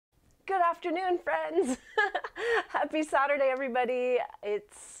Good afternoon, friends. Happy Saturday, everybody.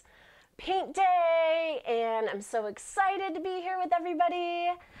 It's paint day, and I'm so excited to be here with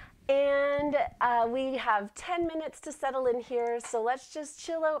everybody. And we have 10 minutes to settle in here, so let's just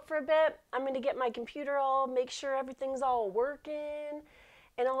chill out for a bit. I'm going to get my computer all, make sure everything's all working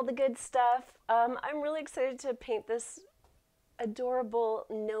and all the good stuff. I'm really excited to paint this adorable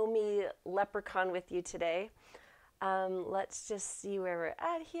Nomi leprechaun with you today. Let's just see where we're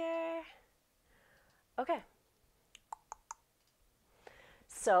at here. Okay.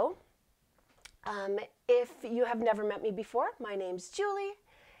 So, if you have never met me before, my name's Julie,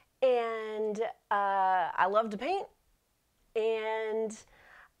 and I love to paint, and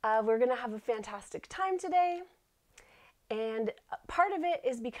we're gonna have a fantastic time today. And part of it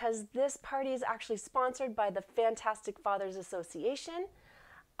is because this party is actually sponsored by the Fantastic Fathers Association.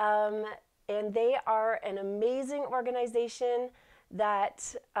 And they are an amazing organization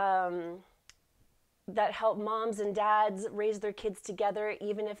that that help moms and dads raise their kids together,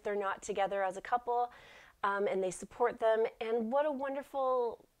 even if they're not together as a couple, and they support them. And what a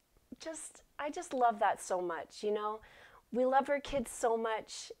wonderful, I just love that so much, you know. We love our kids so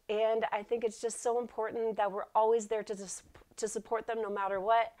much, and I think it's just so important that we're always there to support them no matter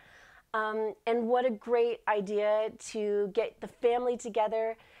what. And what a great idea to get the family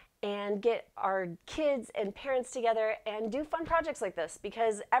together and get our kids and parents together and do fun projects like this,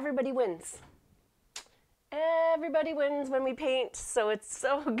 because everybody wins. Everybody wins when we paint, so it's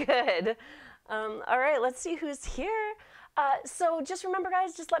so good. All right, let's see who's here. So just remember,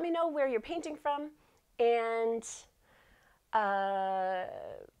 guys, just let me know where you're painting from, and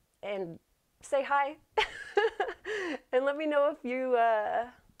say hi. And let me know if you,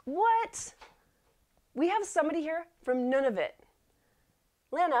 what? We have somebody here from Nunavut.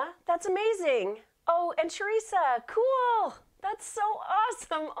 Lana, that's amazing. Oh, and Teresa, cool. That's so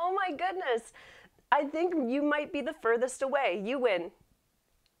awesome. Oh my goodness. I think you might be the furthest away. You win.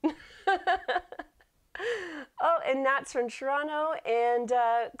 Oh, and Nat's from Toronto, and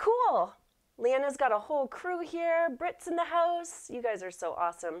cool. Leanna's got a whole crew here. Britt's in the house. You guys are so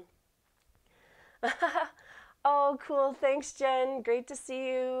awesome. Oh, cool. Thanks, Jen. Great to see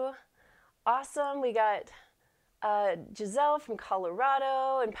you. Awesome. We got Giselle from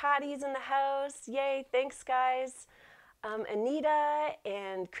Colorado, and Patty's in the house. Yay, thanks, guys. Anita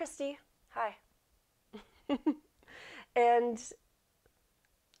and Christy, hi. And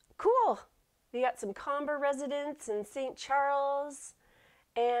cool, we got some Comber residents in St. Charles.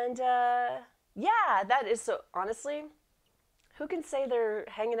 And yeah, that is so, honestly, who can say they're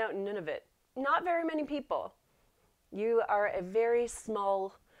hanging out in Nunavut? Not very many people. You are a very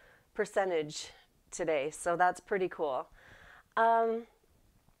small percentage today, so that's pretty cool. And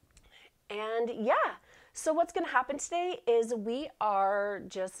yeah, so what's gonna happen today is we are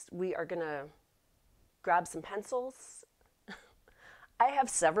gonna grab some pencils. I have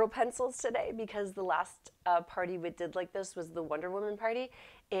several pencils today because the last party we did like this was the Wonder Woman party,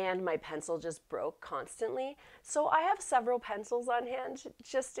 and my pencil just broke constantly. So I have several pencils on hand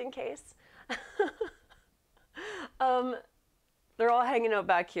just in case. They're all hanging out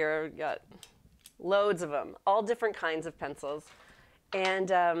back here. I've got loads of them, all different kinds of pencils. And,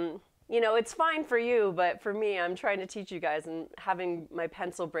 you know, it's fine for you, but for me, I'm trying to teach you guys, and having my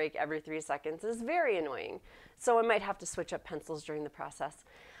pencil break every 3 seconds is very annoying. So I might have to switch up pencils during the process.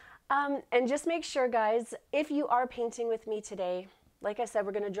 And just make sure, guys, if you are painting with me today, like I said,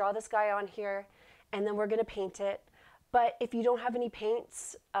 we're going to draw this guy on here, and then we're going to paint it. But if you don't have any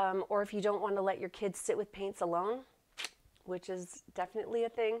paints, or if you don't want to let your kids sit with paints alone, which is definitely a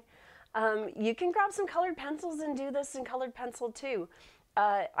thing, you can grab some colored pencils and do this in colored pencil too.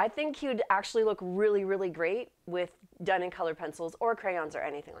 I think he'd actually look really, really great done in colored pencils or crayons or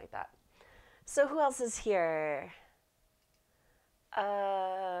anything like that. So who else is here?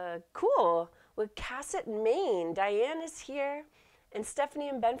 Cool. With Cassett, Maine, Diane is here, and Stephanie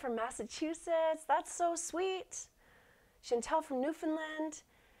and Ben from Massachusetts. That's so sweet. Chantel from Newfoundland,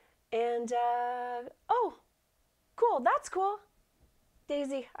 and oh, cool, that's cool.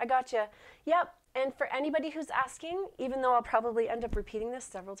 Daisy, I gotcha. Yep, and for anybody who's asking, even though I'll probably end up repeating this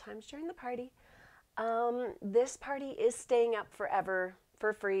several times during the party, this party is staying up forever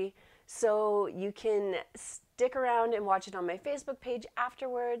for free, so you can stick around and watch it on my Facebook page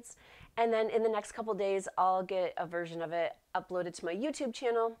afterwards, and then in the next couple days, I'll get a version of it uploaded to my YouTube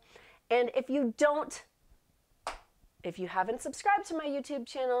channel. And if you haven't subscribed to my YouTube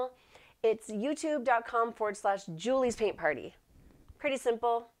channel, it's youtube.com/Julie's Paint Party. Pretty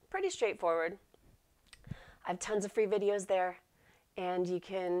simple, pretty straightforward. I have tons of free videos there, and you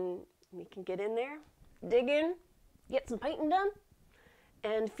can get in there, dig in, get some painting done,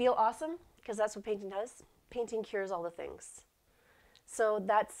 and feel awesome, because that's what painting does. Painting cures all the things. So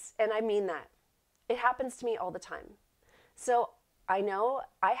that's, and I mean that. It happens to me all the time. So I know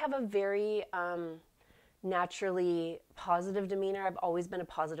I have a very naturally positive demeanor. I've always been a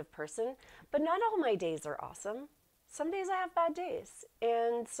positive person, but not all my days are awesome. Some days I have bad days,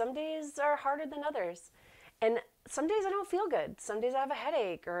 and some days are harder than others. And some days I don't feel good. Some days I have a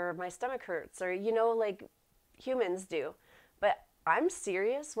headache or my stomach hurts, or, you know, like humans do. But I'm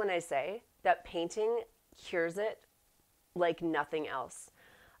serious when I say that painting cures it like nothing else.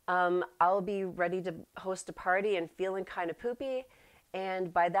 I'll be ready to host a party and feeling kind of poopy.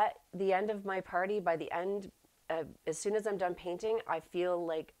 And by the end of my party, by the end, as soon as I'm done painting, I feel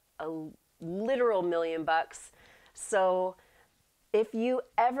like a literal $1,000,000. So if you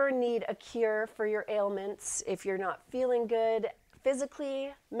ever need a cure for your ailments, if you're not feeling good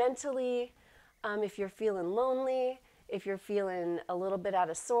physically, mentally, if you're feeling lonely, if you're feeling a little bit out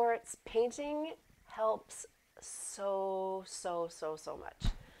of sorts, painting helps so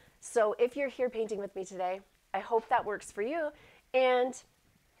much. So if you're here painting with me today, I hope that works for you. And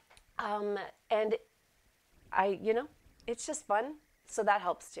you know, it's just fun, so that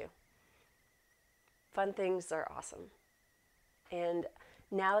helps too. Fun things are awesome. And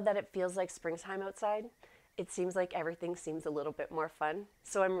now that it feels like springtime outside, it seems like everything seems a little bit more fun.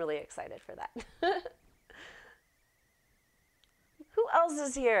 So I'm really excited for that. Who else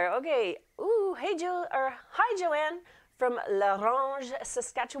is here? Okay. Ooh, hey hi Joanne from La Ronge,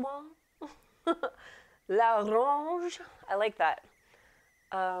 Saskatchewan. La Ronge. I like that.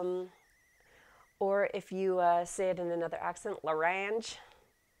 Or if you say it in another accent, La Range.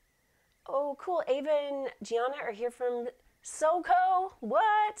 Oh, cool. Ava and Gianna are here from SoCo.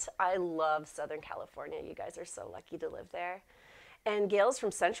 What? I love Southern California. You guys are so lucky to live there. And Gail's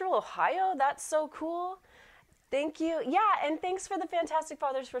from Central Ohio. That's so cool. Thank you. Yeah, and thanks for the Fantastic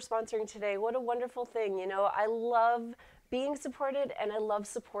Fathers for sponsoring today. What a wonderful thing. You know, I love being supported, and I love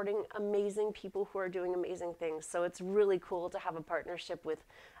supporting amazing people who are doing amazing things. So it's really cool to have a partnership with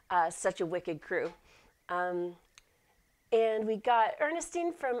such a wicked crew. And we got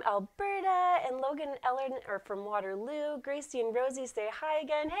Ernestine from Alberta, and Logan and Ellen are from Waterloo. Gracie and Rosie say hi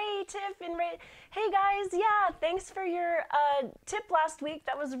again. Hey, Tiff and Ray. Hey, guys. Yeah, thanks for your tip last week.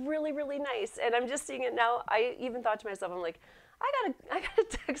 That was really, really nice. And I'm just seeing it now. I even thought to myself, I'm like, I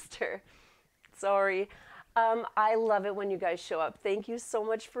gotta text her. Sorry. I love it when you guys show up. Thank you so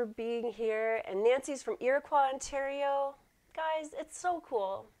much for being here. And Nancy's from Iroquois, Ontario. Guys, it's so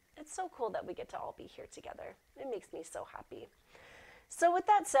cool. It's so cool that we get to all be here together. It makes me so happy. So with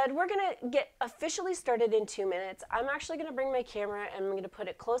that said, we're going to get officially started in 2 minutes. I'm actually going to bring my camera and I'm going to put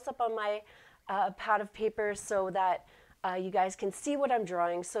it close up on my pad of paper so that you guys can see what I'm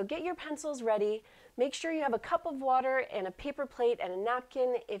drawing. So get your pencils ready. Make sure you have a cup of water and a paper plate and a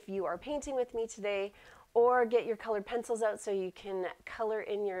napkin if you are painting with me today, or get your colored pencils out so you can color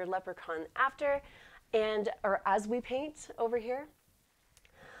in your leprechaun after or as we paint over here.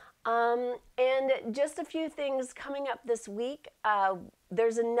 And just a few things coming up this week.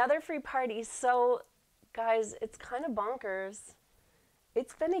 There's another free party. So guys, it's kind of bonkers.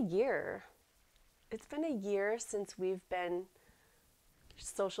 It's been a year. It's been a year since we've been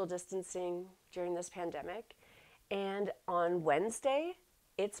social distancing during this pandemic. And on Wednesday,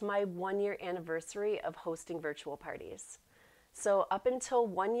 it's my 1-year anniversary of hosting virtual parties. So up until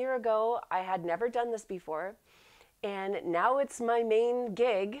 1 year ago, I had never done this before. And now it's my main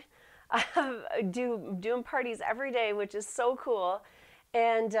gig. I doing parties every day, which is so cool.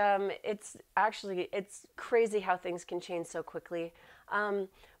 And it's crazy how things can change so quickly.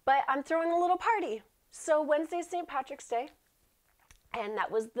 But I'm throwing a little party. So Wednesday's St. Patrick's Day. And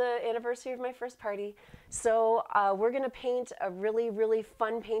that was the anniversary of my first party. So we're going to paint a really, really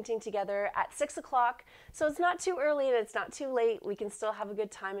fun painting together at 6 o'clock. So it's not too early and it's not too late. We can still have a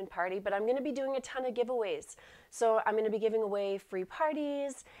good time and party. But I'm going to be doing a ton of giveaways. So I'm going to be giving away free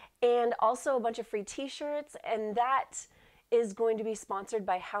parties and also a bunch of free t-shirts. And that is going to be sponsored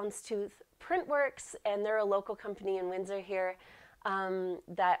by Houndstooth Printworks. And they're a local company in Windsor here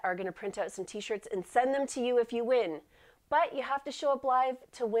that are going to print out some t-shirts and send them to you if you win. But you have to show up live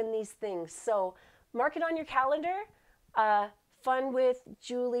to win these things. So mark it on your calendar. Fun with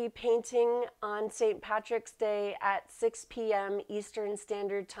Julie painting on St. Patrick's Day at 6 p.m. Eastern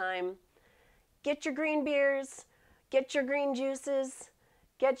Standard Time. Get your green beers, get your green juices,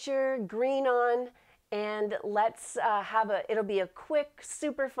 get your green on, and let's it'll be a quick,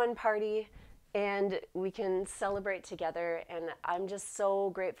 super fun party, and we can celebrate together. And I'm just so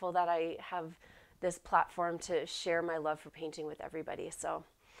grateful that I have this platform to share my love for painting with everybody. So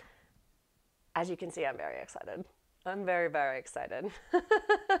as you can see, I'm very excited. I'm very, very excited.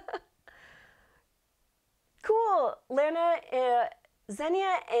 Cool. Lana,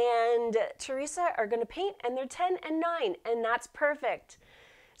 Xenia, and Teresa are going to paint, and they're 10 and 9, and that's perfect.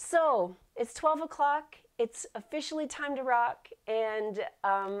 So it's 12 o'clock. It's officially time to rock, and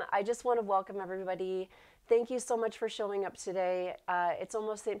I just want to welcome everybody. Thank you so much for showing up today. It's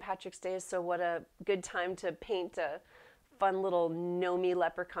almost St. Patrick's Day, so what a good time to paint a fun little gnomey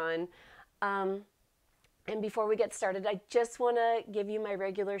leprechaun. And before we get started, I just want to give you my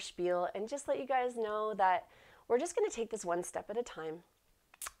regular spiel and just let you guys know that we're just going to take this one step at a time.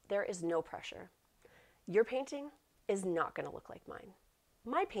 There is no pressure. Your painting is not going to look like mine.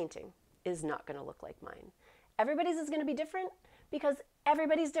 My painting is not going to look like mine. Everybody's is going to be different because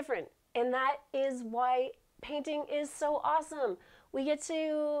everybody's different. And that is why painting is so awesome. We get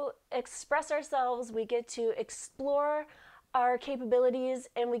to express ourselves, we get to explore our capabilities,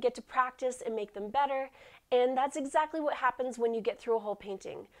 and we get to practice and make them better. And that's exactly what happens when you get through a whole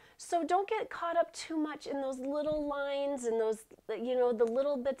painting. So don't get caught up too much in those little lines and those, you know, the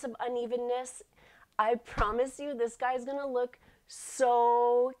little bits of unevenness. I promise you, this guy's gonna look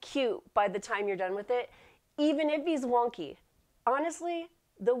so cute by the time you're done with it, even if he's wonky. Honestly,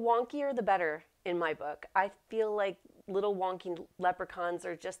 the wonkier the better in my book. I feel like little wonky leprechauns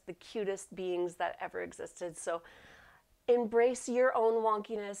are just the cutest beings that ever existed. So embrace your own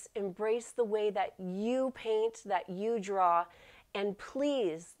wonkiness, embrace the way that you paint, that you draw, and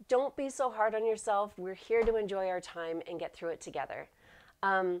please don't be so hard on yourself. We're here to enjoy our time and get through it together.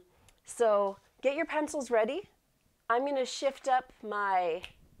 So get your pencils ready. I'm going to shift up my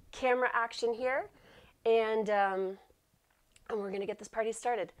camera action here, and we're going to get this party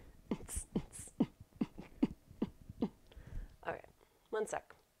started. All right, one sec.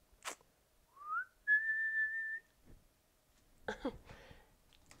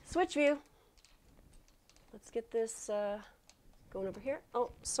 Switch view. Let's get this going over here.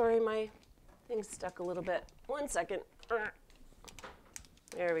 Oh, sorry, my thing's stuck a little bit. One second.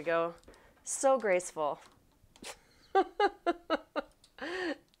 There we go. So graceful.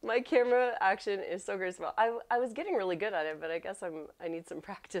 My camera action is so graceful. I was getting really good at it, but I guess I need some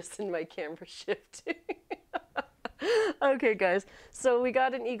practice in my camera shifting. Okay, guys. So we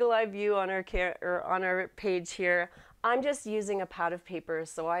got an eagle eye view on our page here. I'm just using a pad of paper,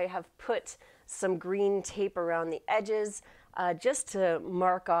 so I have put some green tape around the edges just to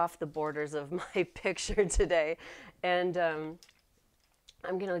mark off the borders of my picture today. And I'm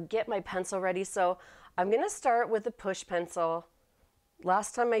gonna get my pencil ready. So I'm gonna start with a push pencil.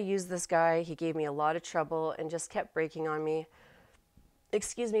 Last time I used this guy, he gave me a lot of trouble and just kept breaking on me.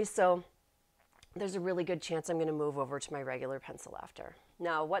 Excuse me, so there's a really good chance I'm gonna move over to my regular pencil after.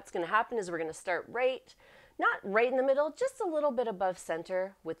 Now, what's gonna happen is we're gonna start not right in the middle, just a little bit above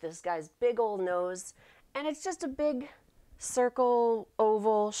center with this guy's big old nose. And it's just a big circle,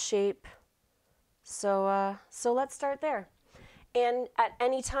 oval shape. So let's start there. And at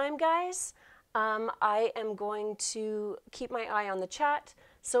any time, guys, I am going to keep my eye on the chat.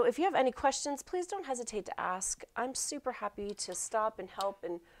 So if you have any questions, please don't hesitate to ask. I'm super happy to stop and help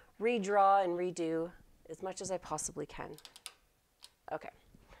and redraw and redo as much as I possibly can. Okay,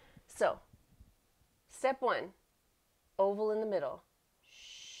 so step 1, oval in the middle.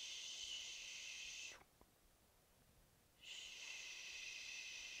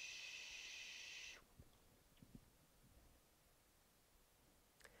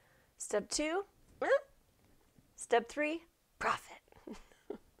 Step 2, step 3, profit.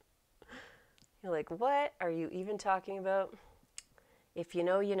 You're like, what are you even talking about? If you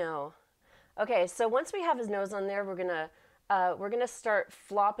know, you know. Okay, so once we have his nose on there, we're gonna start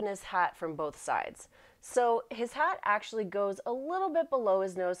flopping his hat from both sides. So his hat actually goes a little bit below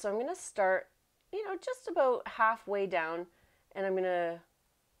his nose, so I'm gonna start, you know, just about halfway down, and I'm gonna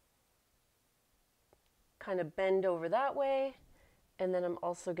kind of bend over that way, and then I'm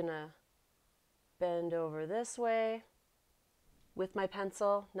also gonna bend over this way with my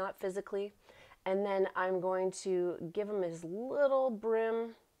pencil, not physically. And then I'm going to give him his little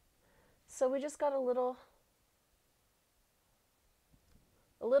brim. So we just got a little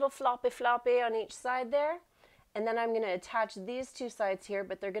floppy on each side there. And then I'm going to attach these two sides here,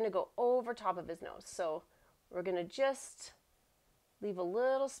 but they're going to go over top of his nose. So we're going to just leave a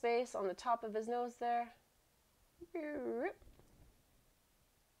little space on the top of his nose there.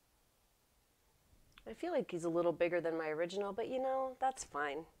 I feel like he's a little bigger than my original, but you know, that's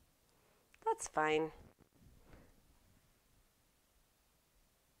fine. That's fine.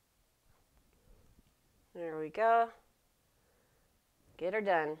 There we go. Get her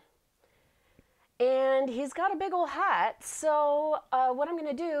done. And he's got a big old hat. So what I'm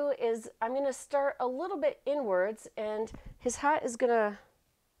going to do is I'm going to start a little bit inwards, and his hat is going to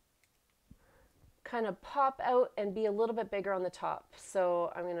kind of pop out and be a little bit bigger on the top.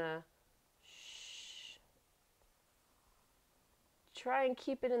 So I'm going to try and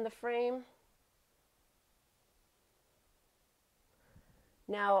keep it in the frame.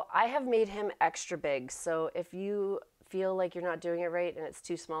 Now, I have made him extra big, so if you feel like you're not doing it right and it's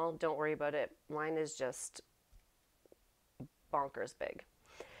too small, don't worry about it. Mine is just bonkers big.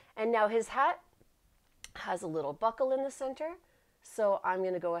 And now his hat has a little buckle in the center, so I'm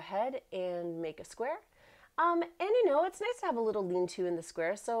going to go ahead and make a square. And you know, it's nice to have a little lean-to in the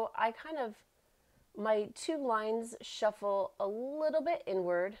square, so I kind of, my two lines shuffle a little bit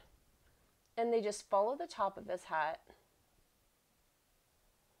inward, and they just follow the top of his hat.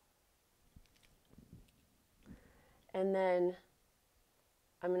 And then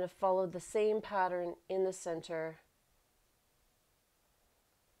I'm going to follow the same pattern in the center.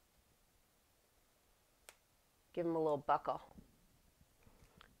 Give him a little buckle.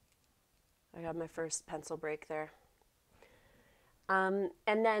 I got my first pencil break there. And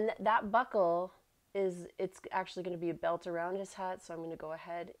then that buckle it's actually going to be a belt around his hat. So I'm going to go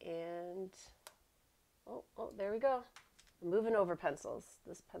ahead and, oh, there we go. I'm moving over pencils.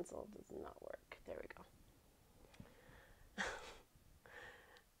 This pencil does not work. There we go.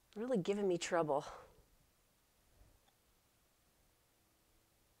 Really giving me trouble.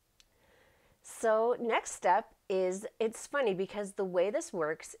 So next step is, it's funny because the way this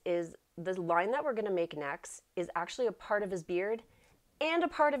works is the line that we're going to make next is actually a part of his beard and a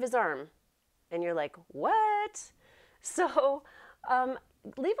part of his arm. And you're like, what? So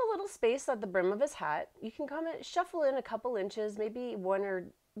leave a little space at the brim of his hat. You can come and shuffle in a couple inches, maybe 1 or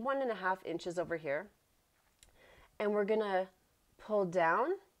 1.5 inches over here. And we're going to pull down.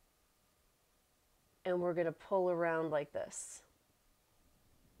 And we're going to pull around like this.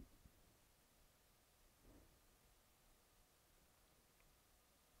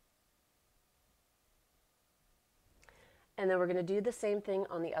 And then we're going to do the same thing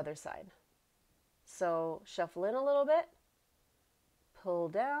on the other side. So shuffle in a little bit, pull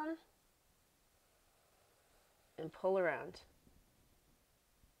down, and pull around.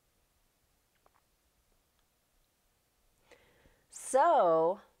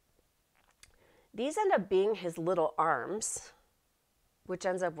 So these end up being his little arms, which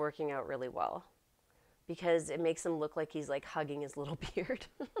ends up working out really well because it makes him look like he's like hugging his little beard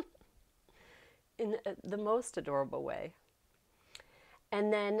in the most adorable way.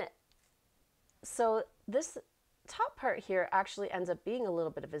 And then, so this top part here actually ends up being a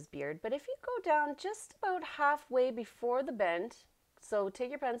little bit of his beard, but if you go down just about halfway before the bend, so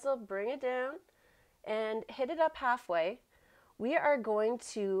take your pencil, bring it down, and hit it up halfway, we are going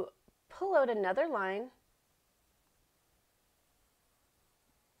to pull out another line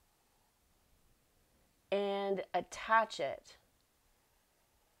and attach it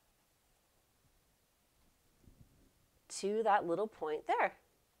to that little point there.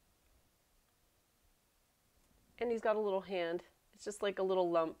 And he's got a little hand. It's just like a little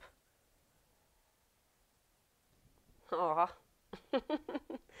lump. Aw.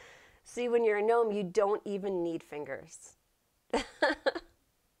 See, when you're a gnome, you don't even need fingers.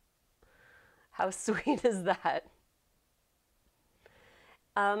 How sweet is that?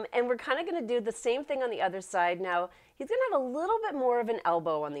 And we're kind of going to do the same thing on the other side. Now, he's going to have a little bit more of an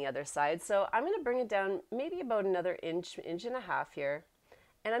elbow on the other side. So I'm going to bring it down maybe about another inch and a half here.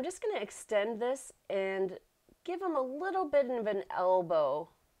 And I'm just going to extend this and give him a little bit of an elbow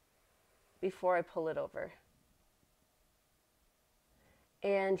before I pull it over.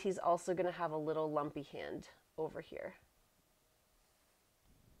 And he's also going to have a little lumpy hand over here.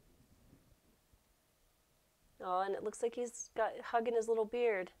 Oh, and it looks like he's got hugging his little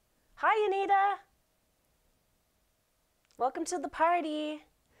beard. Hi, Anita. Welcome to the party.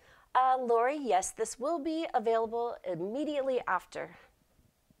 Lori, yes, this will be available immediately after.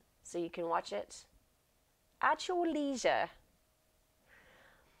 So you can watch it at your leisure.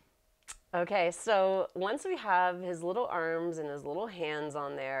 Okay, so once we have his little arms and his little hands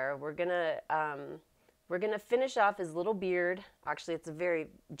on there, we're gonna finish off his little beard. Actually, it's a very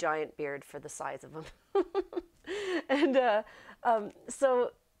giant beard for the size of him. And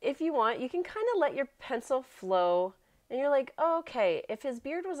so if you want, you can kind of let your pencil flow, and you're like, oh, okay, if his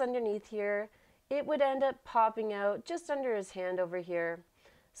beard was underneath here, it would end up popping out just under his hand over here.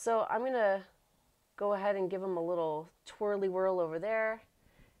 So I'm gonna go ahead and give him a little twirly whirl over there.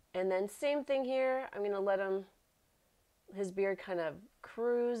 And then same thing here, I'm gonna let his beard kind of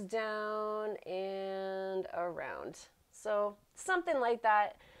cruise down and around. So something like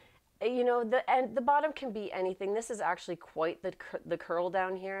that. you know, the bottom can be anything. This is actually quite the curl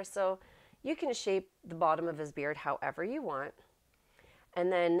down here, so you can shape the bottom of his beard however you want.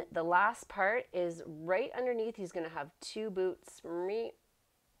 And then the last part is right underneath. He's going to have two boots,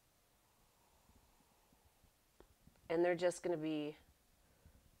 and they're just going to be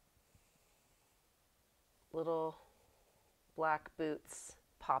little black boots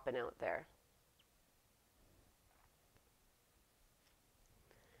popping out there.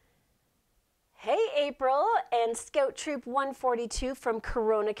 Hey April and Scout Troop 142 from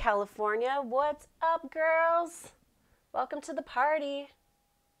Corona, California. What's up, girls? Welcome to the party.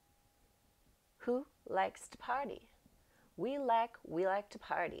 Who likes to party? We like to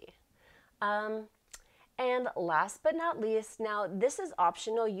party. And last but not least, now this is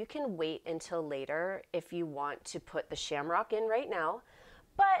optional. You can wait until later if you want to put the shamrock in right now,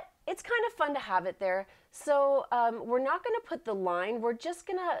 but it's kind of fun to have it there. So we're not going to put the line, we're just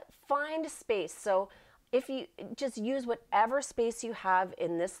going to find space. So if you just use whatever space you have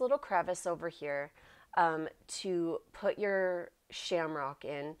in this little crevice over here to put your shamrock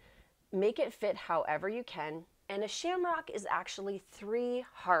in, make it fit however you can. And a shamrock is actually 3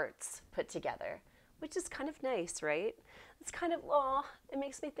 hearts put together, which is kind of nice, right? It's kind of, oh, it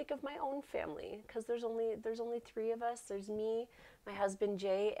makes me think of my own family because there's only 3 of us. There's me, my husband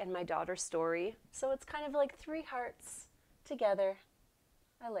Jay, and my daughter Story. So it's kind of like 3 hearts together.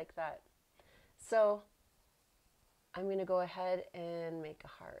 I like that. So I'm gonna go ahead and make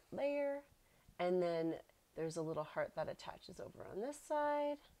a heart layer, and then there's a little heart that attaches over on this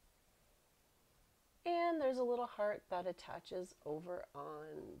side. And there's a little heart that attaches over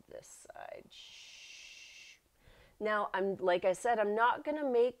on this side. Now, like I said, I'm not going to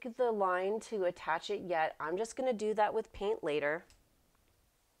make the line to attach it yet. I'm just going to do that with paint later.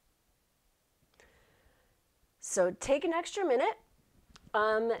 So take an extra minute.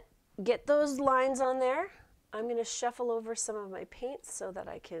 Get those lines on there. I'm going to shuffle over some of my paints so that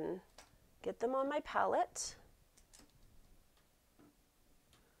I can get them on my palette.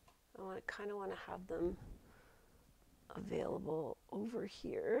 I kind of want to have them available over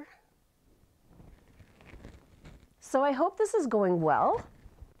here. So I hope this is going well.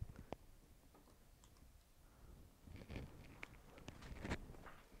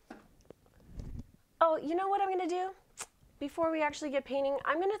 Oh, you know what I'm going to do? Before we actually get painting,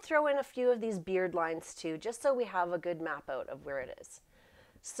 I'm going to throw in a few of these beard lines too, just so we have a good map out of where it is.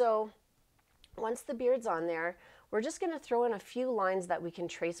 So once the beard's on there, we're just going to throw in a few lines that we can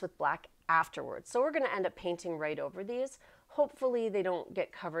trace with black afterwards. So we're going to end up painting right over these. Hopefully they don't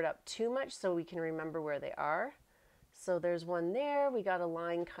get covered up too much so we can remember where they are. So there's one there. We got a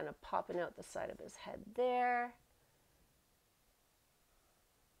line kind of popping out the side of his head there.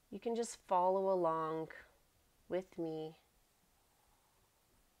 You can just follow along with me.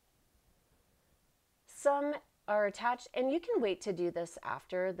 Some are attached, and you can wait to do this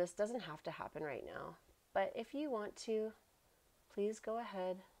after. This doesn't have to happen right now. But if you want to, please go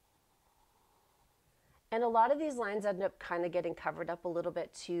ahead. And a lot of these lines end up kind of getting covered up a little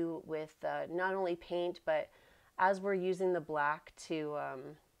bit too with not only paint, but as we're using the black to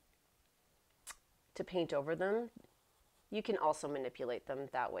paint over them, you can also manipulate them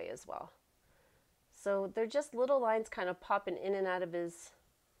that way as well. So they're just little lines kind of popping in and out of his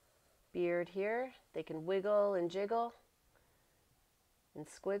beard here. They can wiggle and jiggle and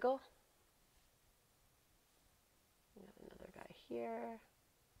squiggle. We got another guy here.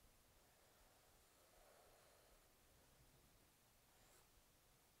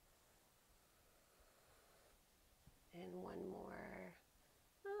 And one more.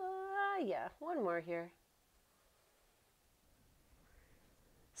 Yeah, one more here.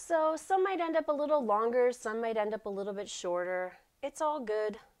 So some might end up a little longer, some might end up a little bit shorter. It's all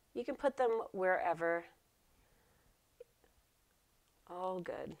good. You can put them wherever. All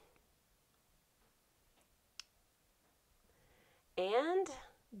good. And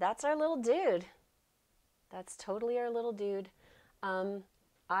that's our little dude. That's totally our little dude.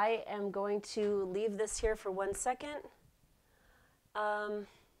 I am going to leave this here for 1 second.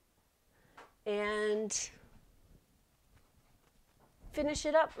 And finish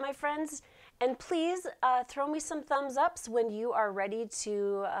it up, my friends. And please throw me some thumbs ups when you are ready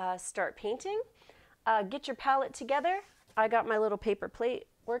to start painting. Get your palette together. I got my little paper plate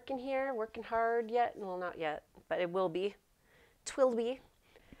working here, working hard yet. Well, not yet, but it will be. 'Twill be.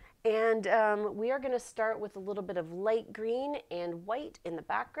 And we are going to start with a little bit of light green and white in the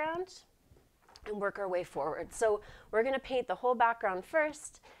background and work our way forward. So we're going to paint the whole background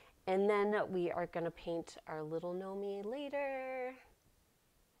first, and then we are going to paint our little Nomi later.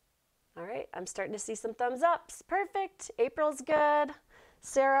 All right, I'm starting to see some thumbs ups. Perfect. April's good.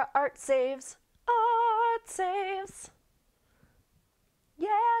 Sarah, art saves. Art saves. Yeah,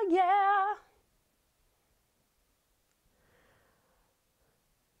 yeah.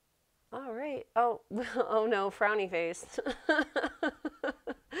 All right. Oh, oh no, frowny face.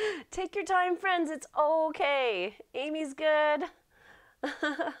 Take your time, friends. It's okay. Amy's good.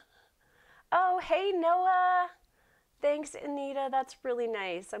 Oh, hey, Noah. Thanks, Anita. That's really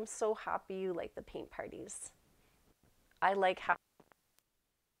nice. I'm so happy you like the paint parties. I like how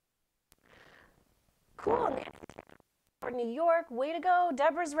cool. For New York, way to go.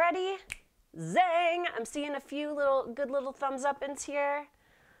 Deborah's ready. Zang! I'm seeing a few good little thumbs up ins here.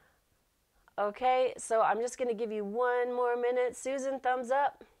 Okay, so I'm just gonna give you one more minute. Susan, thumbs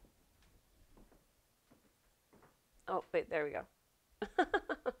up. Oh, wait, there we go.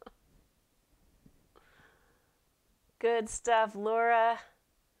 Good stuff, Laura,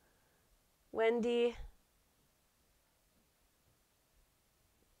 Wendy.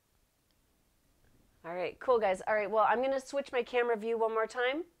 All right, cool, guys. All right, well, I'm going to switch my camera view one more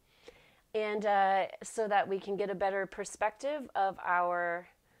time, and so that we can get a better perspective of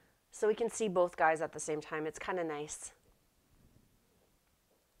so we can see both guys at the same time. It's kind of nice.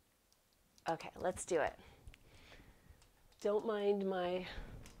 Okay, let's do it. Don't mind my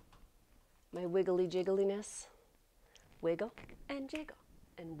wiggly jiggliness. Wiggle and jiggle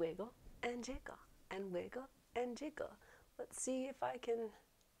and wiggle and jiggle and wiggle and jiggle. Let's see if I can.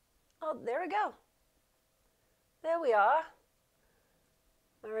 Oh, there we go. There we are.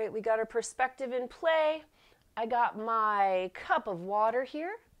 All right, we got our perspective in play. I got my cup of water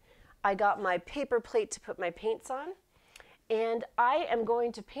here. I got my paper plate to put my paints on. And I am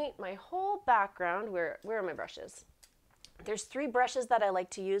going to paint my whole background. Where are my brushes? There's 3 brushes that I like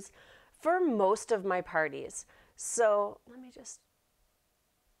to use for most of my parties. So let me just,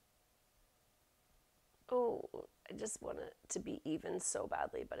 oh, I just want it to be even so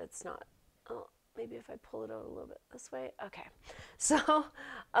badly, but it's not. Oh, maybe if I pull it out a little bit this way. Okay, so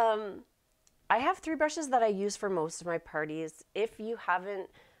I have 3 brushes that I use for most of my parties. If you haven't,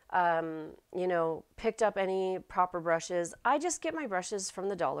 you know, picked up any proper brushes, I just get my brushes from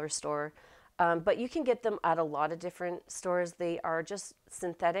the dollar store. But you can get them at a lot of different stores. They are just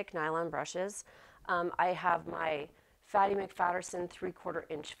synthetic nylon brushes. I have my Fatty McFatterson 3/4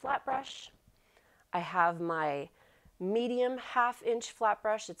 inch flat brush. I have my medium 1/2 inch flat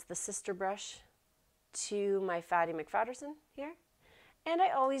brush. It's the sister brush to my Fatty McFatterson here. And I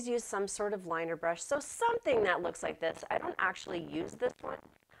always use some sort of liner brush. So something that looks like this. I don't actually use this one,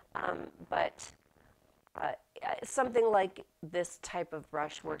 but something like this type of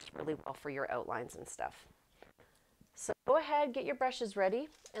brush works really well for your outlines and stuff. So go ahead, get your brushes ready.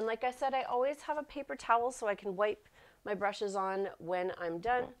 And like I said, I always have a paper towel so I can wipe my brushes on when I'm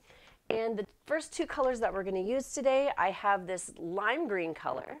done. And the first 2 colors that we're going to use today, I have this lime green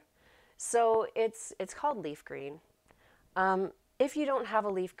color. So it's called leaf green. If you don't have a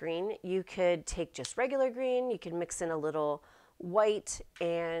leaf green, you could take just regular green. You can mix in a little white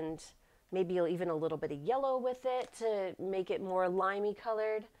and maybe even a little bit of yellow with it to make it more limey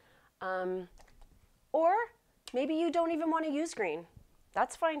colored. Or maybe you don't even want to use green.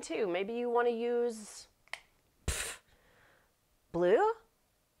 That's fine too. Maybe you want to use blue,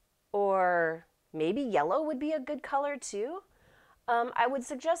 or maybe yellow would be a good color too. I would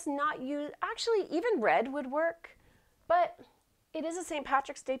suggest not use, actually even red would work, but it is a St.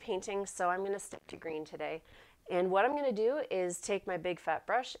 Patrick's Day painting, so I'm going to stick to green today. And what I'm going to do is take my big fat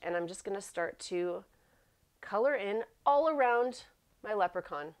brush and I'm just going to start to color in all around my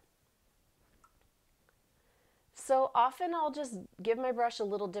leprechaun. So often I'll just give my brush a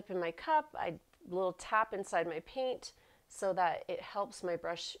little dip in my cup, a little tap inside my paint so that it helps my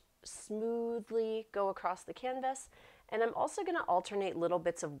brush smoothly go across the canvas. And I'm also going to alternate little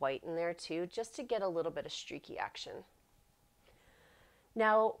bits of white in there too, just to get a little bit of streaky action.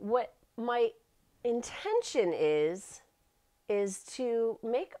 Now, what my intention is to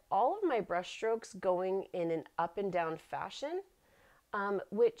make all of my brush strokes going in an up and down fashion,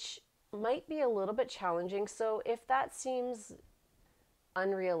 which might be a little bit challenging. So if that seems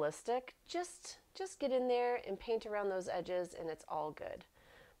unrealistic, just get in there and paint around those edges and it's all good.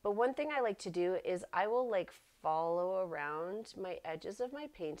 But one thing I like to do is I will like follow around my edges of my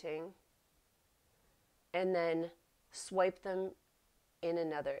painting and then swipe them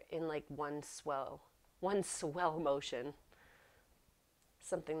in like one swell motion.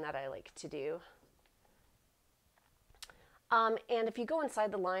 Something that I like to do. And if you go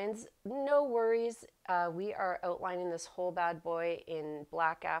inside the lines, no worries. We are outlining this whole bad boy in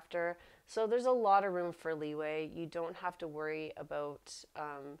black after, so there's a lot of room for leeway. You don't have to worry about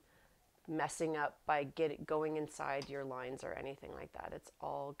messing up by going inside your lines or anything like that. It's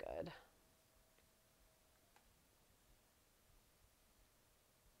all good.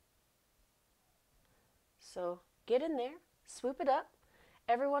 So get in there, swoop it up.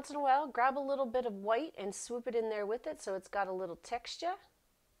 Every once in a while, grab a little bit of white and swoop it in there with it so it's got a little texture.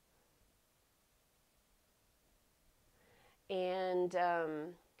 And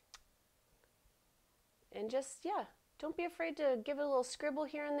just, yeah, don't be afraid to give it a little scribble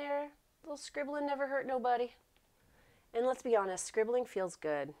here and there. A little scribbling never hurt nobody. And let's be honest, scribbling feels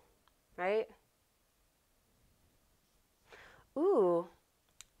good, right? Ooh,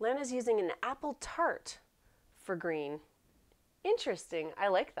 Lana's using an apple tart for green. Interesting. I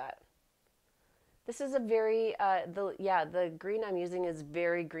like that. This is a very, the green I'm using is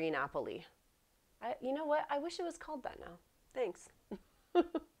very green apple-y. You know what? I wish it was called that now. Thanks.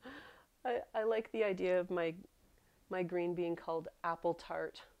 I like the idea of my green being called apple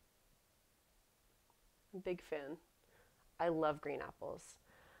tart. I'm a big fan. I love green apples.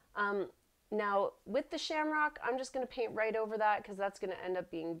 Now, with the shamrock, I'm just going to paint right over that because that's going to end up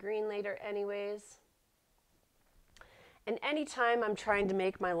being green later anyways. And anytime I'm trying to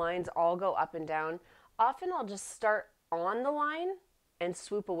make my lines all go up and down, often I'll just start on the line and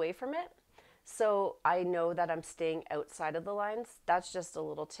swoop away from it. So I know that I'm staying outside of the lines. That's just a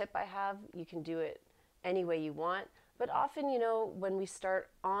little tip I have. You can do it any way you want. But often, you know, when we start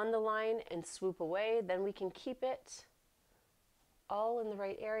on the line and swoop away, then we can keep it all in the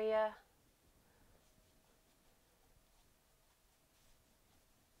right area.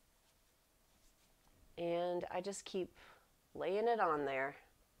 And I just keep laying it on there,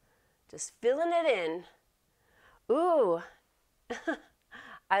 just filling it in. Ooh,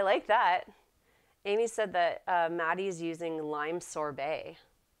 I like that. Amy said that Maddie's using lime sorbet.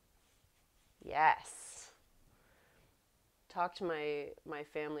 Yes. Talk to my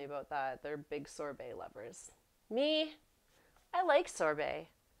family about that. They're big sorbet lovers. Me, I like sorbet.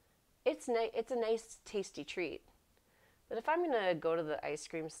 It's a nice, tasty treat. But if I'm gonna go to the ice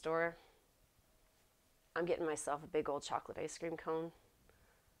cream store, I'm getting myself a big old chocolate ice cream cone.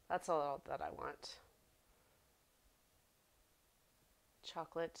 That's all that I want.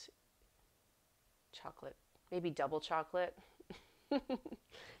 Chocolate, maybe double chocolate.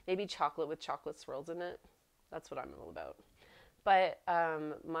 Maybe chocolate with chocolate swirls in it. That's what I'm all about. But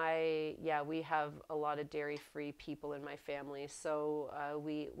we have a lot of dairy-free people in my family, so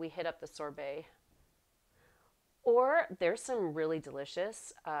we hit up the sorbet. Or there's some really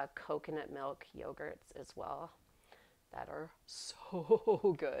delicious coconut milk yogurts as well that are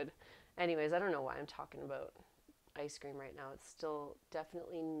so good. Anyways, I don't know why I'm talking about ice cream right now. It's still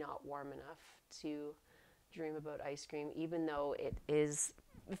definitely not warm enough to dream about ice cream, even though it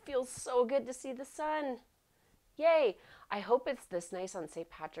feels so good to see the sun. Yay! I hope it's this nice on St.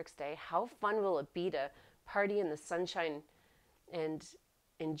 Patrick's Day. How fun will it be to party in the sunshine and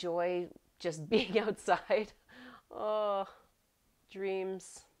enjoy just being outside? Oh,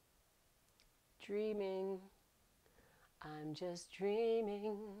 dreams. Dreaming. I'm just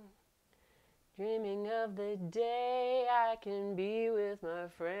dreaming. Dreaming of the day I can be with my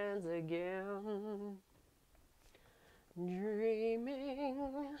friends again.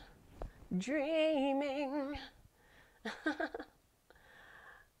 Dreaming. Dreaming.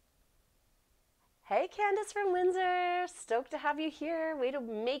 Hey, Candace from Windsor. Stoked to have you here. Way to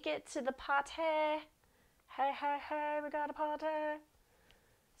make it to the party. Hey, hey, hey, we got a party.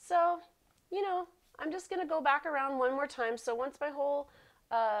 So, you know, I'm just going to go back around one more time. So once my whole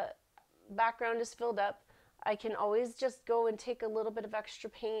background is filled up, I can always just go and take a little bit of extra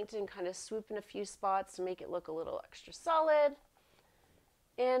paint and kind of swoop in a few spots to make it look a little extra solid.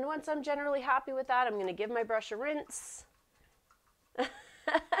 And once I'm generally happy with that, I'm going to give my brush a rinse.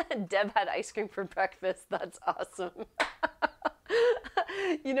 Deb had ice cream for breakfast. That's awesome.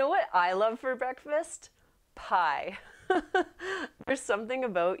 You know what I love for breakfast? Pie. There's something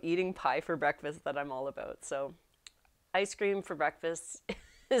about eating pie for breakfast that I'm all about. So ice cream for breakfast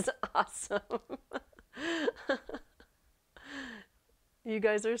is awesome. You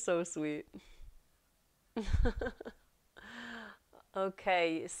guys are so sweet.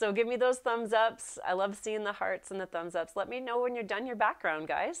 Okay, so give me those thumbs ups. I love seeing the hearts and the thumbs ups. Let me know when you're done your background,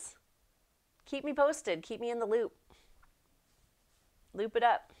 guys. Keep me posted. Keep me in the loop. Loop it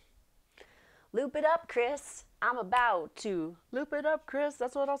up. Loop it up, Chris. I'm about to loop it up, Chris.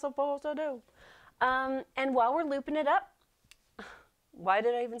 That's what I'm supposed to do. And while we're looping it up, why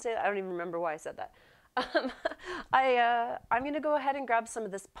did I even say that? I don't even remember why I said that. I'm going to go ahead and grab some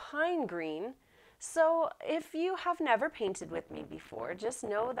of this pine green. So if you have never painted with me before, just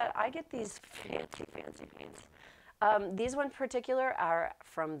know that I get these fancy, fancy paints. These one in particular are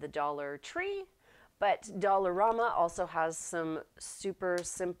from the Dollar Tree, but Dollarama also has some super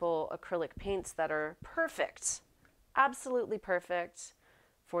simple acrylic paints that are perfect, absolutely perfect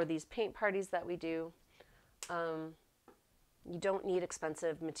for these paint parties that we do. You don't need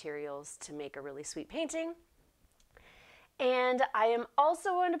expensive materials to make a really sweet painting. And I am also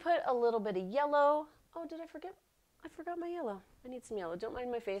going to put a little bit of yellow. Oh, did I forget? I forgot my yellow. I need some yellow. Don't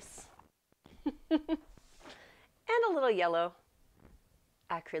mind my face. And a little yellow.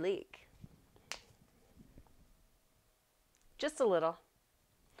 Acrylic. Just a little.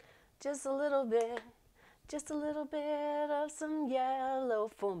 Just a little bit. Just a little bit of some yellow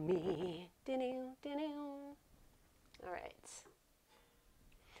for me. All right.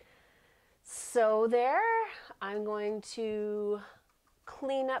 So there, I'm going to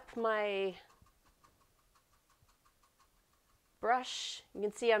clean up my brush. You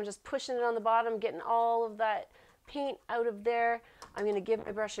can see I'm just pushing it on the bottom, getting all of that paint out of there. I'm going to give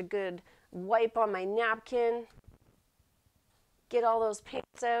my brush a good wipe on my napkin, get all those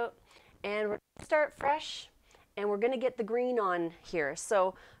paints out, and we're going to start fresh, and we're going to get the green on here.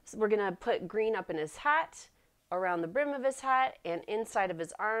 So we're going to put green up in his hat, around the brim of his hat, and inside of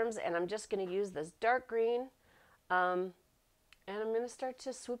his arms, and I'm just going to use this dark green, and I'm going to start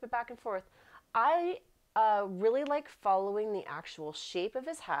to swoop it back and forth. I really like following the actual shape of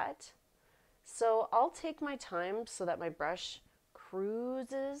his hat, so I'll take my time so that my brush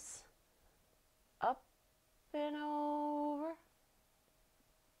cruises up and over,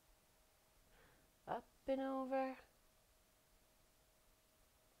 up and over.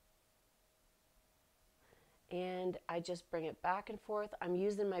 And I just bring it back and forth. I'm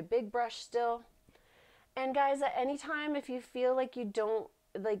using my big brush still. And guys, at any time, if you feel like you don't,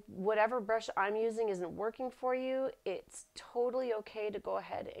 like whatever brush I'm using isn't working for you, it's totally okay to go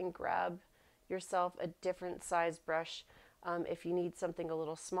ahead and grab yourself a different size brush. If you need something a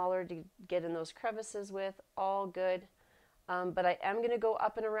little smaller to get in those crevices with, all good. But I am going to go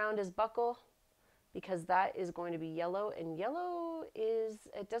up and around his buckle because that is going to be yellow, and yellow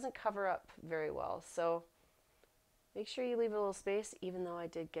it doesn't cover up very well. So make sure you leave a little space, even though I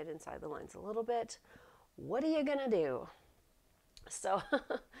did get inside the lines a little bit. What are you gonna do? So,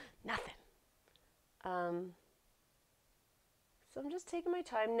 nothing. So I'm just taking my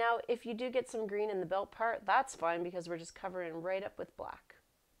time. Now, if you do get some green in the belt part, that's fine because we're just covering right up with black.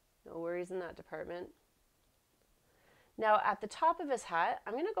 No worries in that department. Now, at the top of his hat,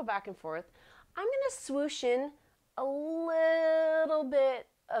 I'm gonna go back and forth. I'm gonna swoosh in a little bit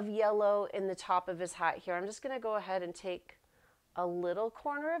of yellow in the top of his hat here. I'm just going to go ahead and take a little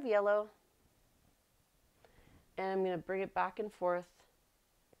corner of yellow, and I'm going to bring it back and forth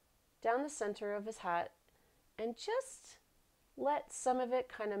down the center of his hat, and just let some of it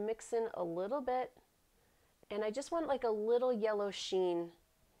kind of mix in a little bit. And I just want like a little yellow sheen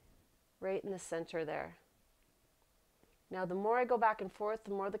right in the center there. Now, the more I go back and forth,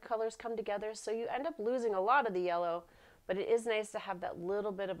 the more the colors come together, so you end up losing a lot of the yellow. But it is nice to have that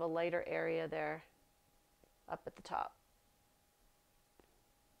little bit of a lighter area there up at the top.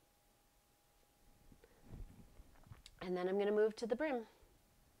 And then I'm going to move to the brim.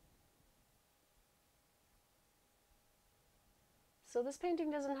 So this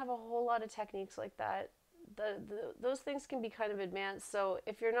painting doesn't have a whole lot of techniques like that. Those things can be kind of advanced. So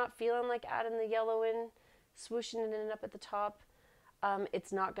if you're not feeling like adding the yellow in, swooshing it in up at the top,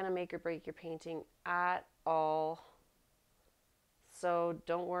 it's not going to make or break your painting at all. So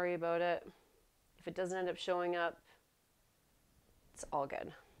don't worry about it. If it doesn't end up showing up, it's all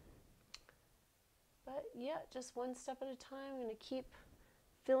good. But yeah, just one step at a time. I'm going to keep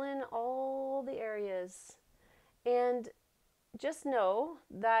filling all the areas. And just know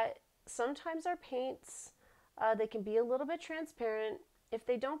that sometimes our paints, they can be a little bit transparent. If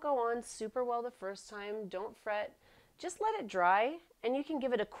they don't go on super well the first time, don't fret. Just let it dry, and you can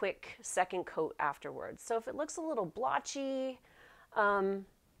give it a quick second coat afterwards. So if it looks a little blotchy,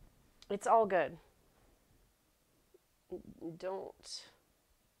 it's all good. Don't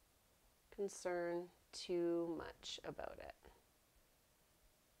concern too much about it.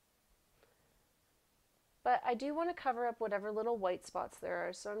 But I do want to cover up whatever little white spots there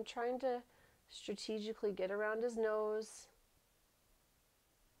are, so I'm trying to strategically get around his nose.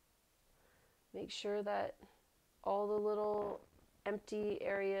 Make sure that all the little empty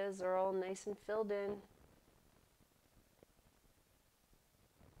areas are all nice and filled in.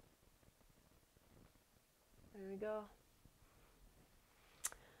 There we go.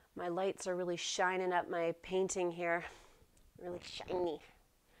 My lights are really shining up my painting here. Really shiny.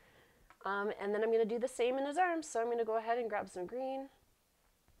 And then I'm going to do the same in his arms. So I'm going to go ahead and grab some green.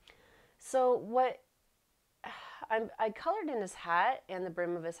 So what I colored in his hat and the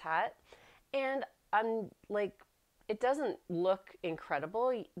brim of his hat, and I'm like, it doesn't look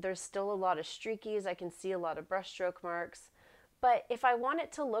incredible. There's still a lot of streakies. I can see a lot of brushstroke marks. But if I want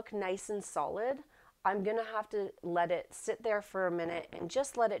it to look nice and solid, I'm gonna have to let it sit there for a minute and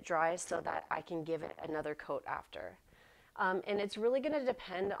just let it dry so that I can give it another coat after. And it's really gonna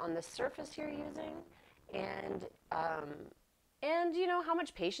depend on the surface you're using and, and you know, how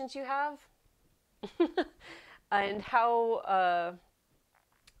much patience you have and how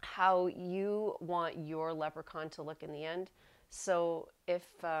you want your leprechaun to look in the end. So if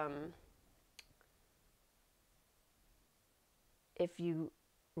you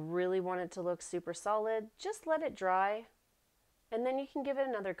really want it to look super solid, just let it dry and then you can give it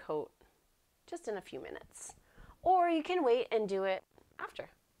another coat just in a few minutes. Or you can wait and do it after.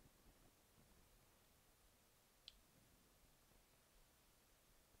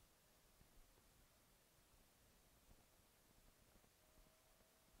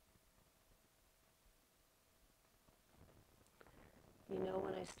 You know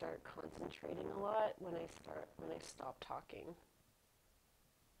when I start concentrating a lot, when I stop talking.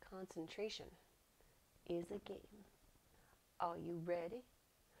 Concentration is a game. Are you ready?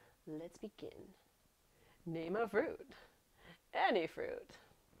 Let's begin. Name a fruit. Any fruit.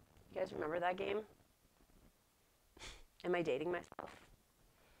 You guys remember that game? Am I dating myself?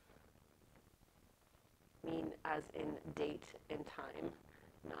 I mean, as in date in time,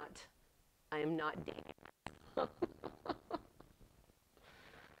 not, I am not dating.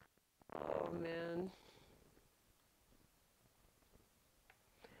 Oh man.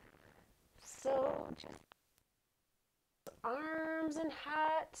 So just arms and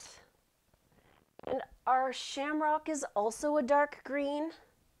hat. And our shamrock is also a dark green.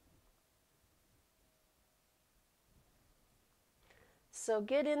 So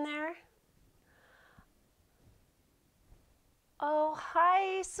get in there. Oh,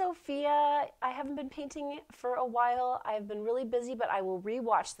 hi, Sophia. I haven't been painting for a while. I've been really busy, but I will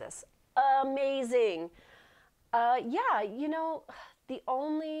rewatch this. Amazing. Yeah, you know, the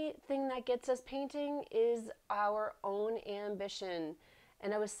only thing that gets us painting is our own ambition.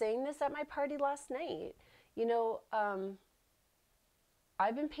 And I was saying this at my party last night. You know,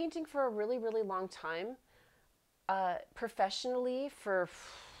 I've been painting for a really, really long time. Professionally for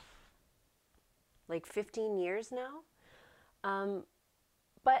like 15 years now.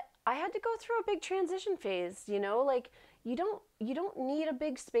 But I had to go through a big transition phase, you know, like you don't need a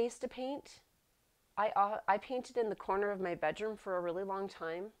big space to paint. I painted in the corner of my bedroom for a really long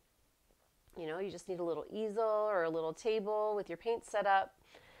time. You know, you just need a little easel or a little table with your paint set up.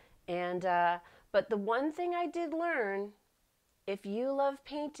 And but the one thing I did learn, if you love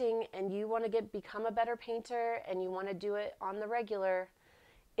painting and you want to become a better painter and you want to do it on the regular,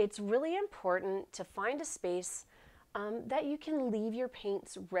 it's really important to find a space that you can leave your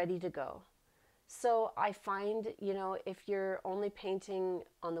paints ready to go. So I find, you know, if you're only painting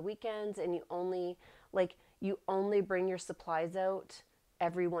on the weekends and you only bring your supplies out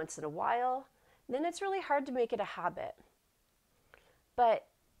every once in a while, then it's really hard to make it a habit. But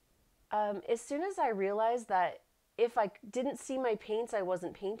as soon as I realized that if I didn't see my paints, I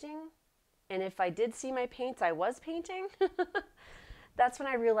wasn't painting, and if I did see my paints, I was painting, that's when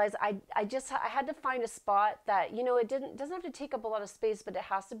I realized I had to find a spot that, you know, it doesn't have to take up a lot of space, but it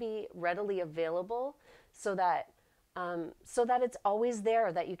has to be readily available so that it's always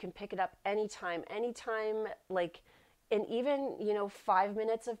there, that you can pick it up anytime, like, and even, you know, 5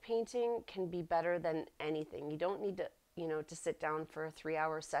 minutes of painting can be better than anything. You don't need to, you know, to sit down for a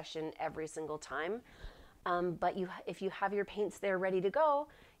 3-hour session every single time. But if you have your paints there ready to go,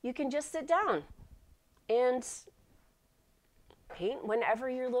 you can just sit down and paint whenever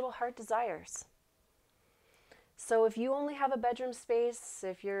your little heart desires. So if you only have a bedroom space,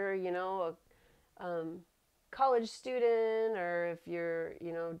 if you're, you know, a college student, or if you're,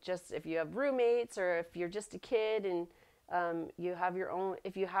 you know, if you have roommates, or if you're just a kid and if you have your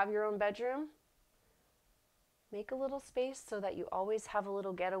own bedroom, make a little space so that you always have a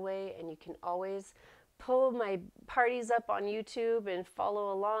little getaway, and you can always pull my parties up on YouTube and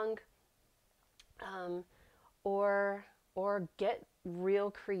follow along, or get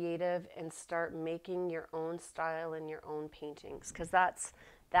real creative and start making your own style and your own paintings, because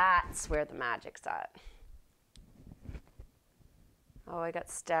that's where the magic's at. Oh, I got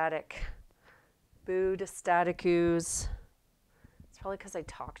static. Boo to static ooze. It's probably because I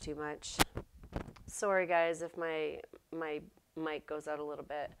talk too much. Sorry guys if my mic goes out a little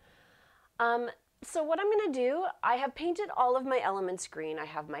bit. So what I'm going to do, I have painted all of my elements green. I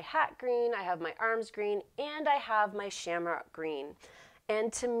have my hat green, I have my arms green, and I have my shamrock green.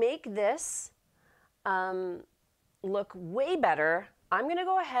 And to make this, look way better, I'm gonna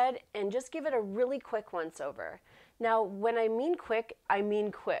go ahead and just give it a really quick once over. Now, when I mean quick, I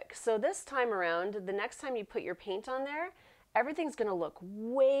mean quick. So this time around, the next time you put your paint on there, everything's gonna look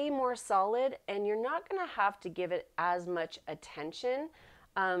way more solid and you're not gonna have to give it as much attention.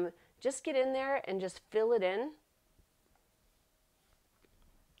 Just get in there and just fill it in,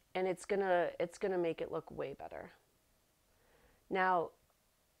 and it's gonna make it look way better. Now,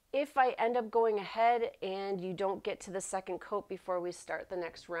 if I end up going ahead and you don't get to the second coat before we start the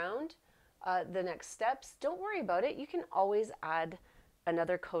next round, the next steps, don't worry about it. You can always add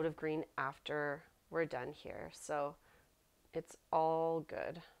another coat of green after we're done here. So it's all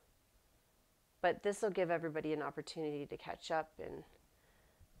good. But this will give everybody an opportunity to catch up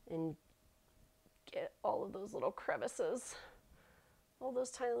and get all of those little crevices, all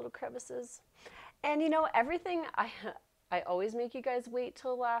those tiny little crevices. And you know, everything, I always make you guys wait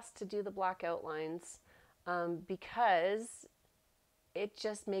till last to do the black outlines because it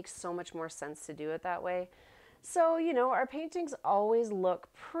just makes so much more sense to do it that way. So, you know, our paintings always look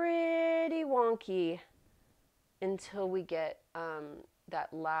pretty wonky until we get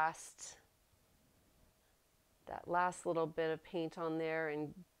that last little bit of paint on there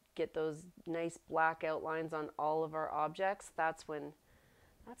and get those nice black outlines on all of our objects. That's when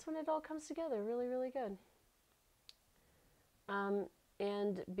it all comes together really, really good.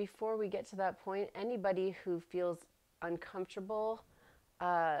 And before we get to that point, anybody who feels uncomfortable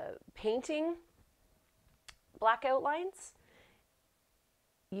painting black outlines,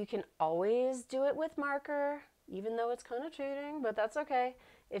 you can always do it with marker, even though it's kind of cheating, but that's okay.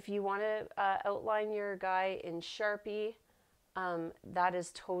 If you want to outline your guy in Sharpie, that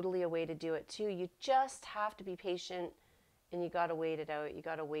is totally a way to do it too. You just have to be patient and you got to wait it out. You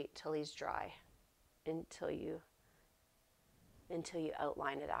got to wait till he's dry until you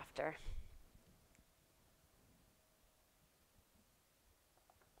outline it after.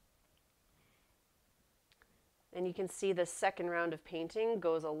 And you can see the second round of painting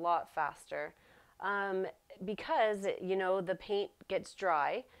goes a lot faster because, you know, the paint gets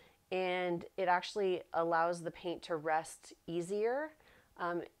dry and it actually allows the paint to rest easier.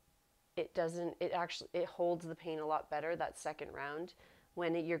 It holds the paint a lot better that second round.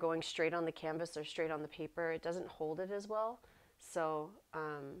 When you're going straight on the canvas or straight on the paper, it doesn't hold it as well. So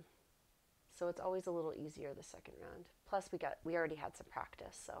it's always a little easier the second round. Plus we already had some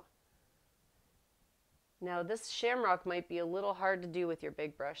practice, so. Now this shamrock might be a little hard to do with your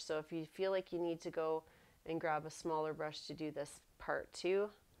big brush, so if you feel like you need to go and grab a smaller brush to do this part too,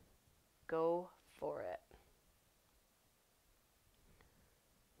 go for it.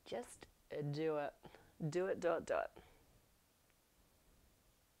 Just do it. Do it, do it, do it.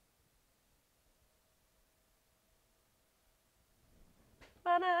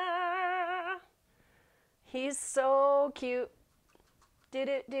 Ta-da! He's so cute.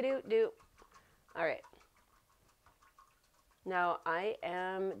 Do. All right. Now I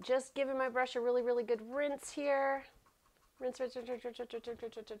am just giving my brush a really, really good rinse here. Rinse, rinse, rinse, rinse, rinse, rinse, rinse,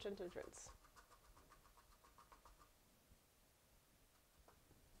 rinse, rinse, rinse, rinse, rinse.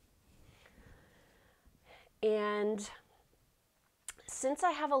 And since I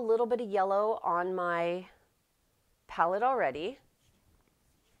have a little bit of yellow on my palette already,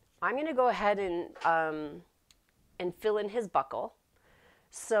 I'm going to go ahead and fill in his buckle.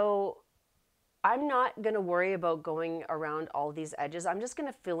 So I'm not going to worry about going around all these edges. I'm just going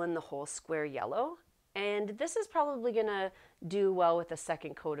to fill in the whole square yellow. And this is probably going to do well with a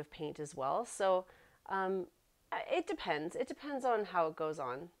second coat of paint as well. So it depends. It depends on how it goes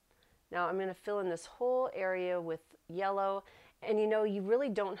on. Now I'm going to fill in this whole area with yellow. And you know, you really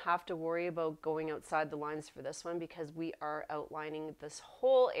don't have to worry about going outside the lines for this one because we are outlining this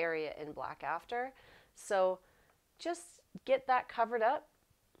whole area in black after. So just get that covered up.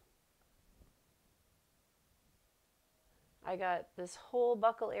 I got this whole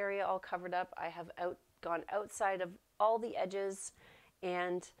buckle area all covered up. I have gone outside of all the edges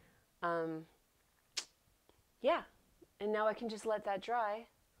and yeah, and now I can just let that dry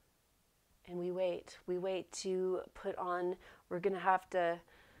and we wait to put on, we're gonna have to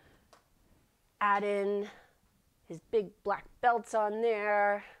add in his big black belts on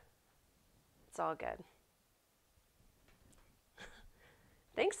there. It's all good.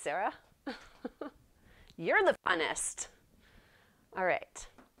 Thanks, Sarah. You're the funnest. All right.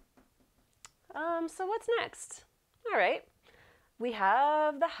 So what's next? All right. We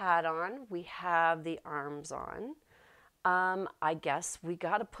have the hat on. We have the arms on. I guess we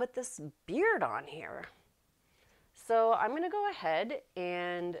got to put this beard on here. So I'm going to go ahead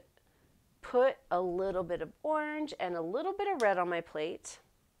and put a little bit of orange and a little bit of red on my plate.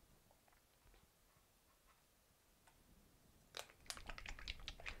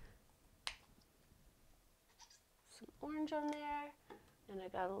 orange on there, and I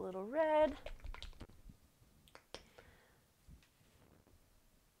got a little red.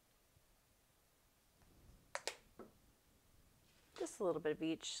 Just a little bit of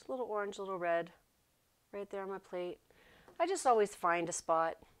each, little orange, little red, right there on my plate. I just always find a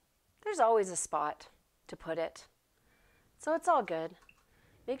spot. There's always a spot to put it. So it's all good.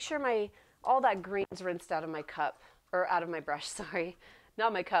 Make sure all that green's rinsed out of my cup, or out of my brush, sorry.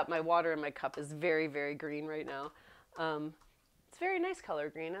 Not my cup, my water in my cup is very, very green right now. It's very nice color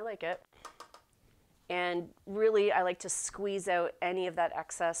green, I like it. And really, I like to squeeze out any of that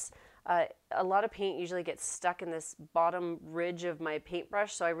excess. A lot of paint usually gets stuck in this bottom ridge of my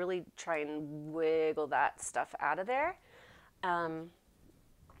paintbrush, so I really try and wiggle that stuff out of there. And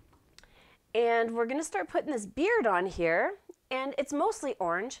we're gonna start putting this beard on here, and it's mostly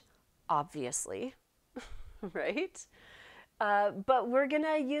orange, obviously, right? But we're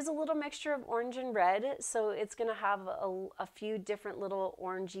gonna use a little mixture of orange and red, so it's gonna have a few different little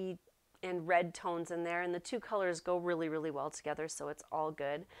orangey and red tones in there, and the two colors go really, really well together, so it's all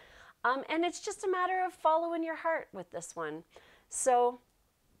good. And it's just a matter of following your heart with this one. So,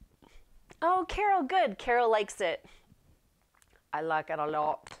 oh, Carol, good. Carol likes it. I like it a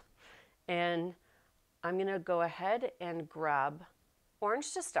lot. And I'm gonna go ahead and grab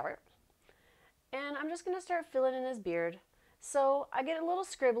orange to start. And I'm just gonna start filling in his beard. So I get a little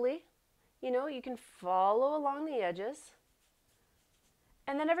scribbly. You know, you can follow along the edges.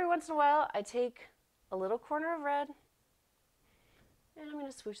 And then every once in a while, I take a little corner of red, and I'm going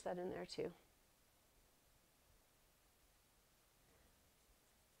to swoosh that in there too.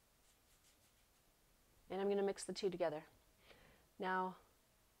 And I'm going to mix the two together. Now,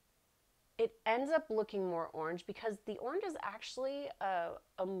 it ends up looking more orange because the orange is actually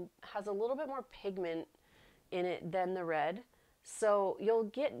has a little bit more pigment in it than the red. So you'll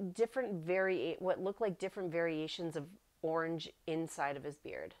get different what look like different variations of orange inside of his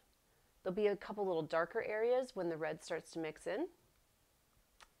beard. There'll be a couple little darker areas when the red starts to mix in.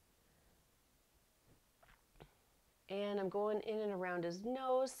 And I'm going in and around his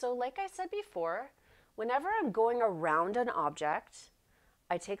nose. So like I said before, whenever I'm going around an object,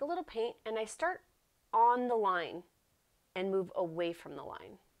 I take a little paint and I start on the line and move away from the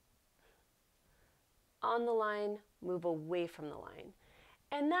line. On the line, move away from the line.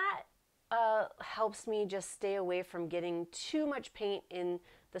 And that helps me just stay away from getting too much paint in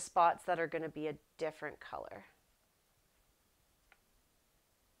the spots that are going to be a different color.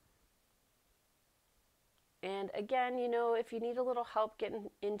 And again, you know, if you need a little help getting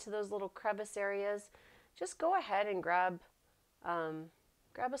into those little crevice areas, just go ahead and grab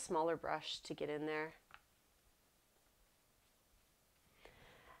a smaller brush to get in there.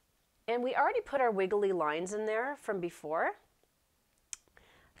 And we already put our wiggly lines in there from before.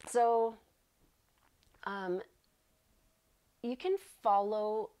 So you can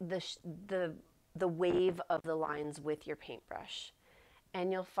follow the wave of the lines with your paintbrush. And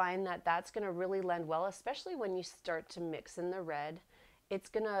you'll find that that's going to really lend well, especially when you start to mix in the red. It's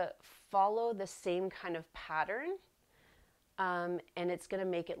going to follow the same kind of pattern, and it's going to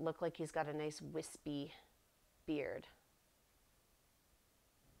make it look like he's got a nice wispy beard.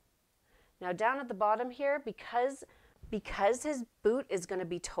 Now down at the bottom here, because his boot is going to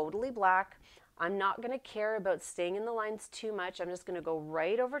be totally black, I'm not going to care about staying in the lines too much. I'm just going to go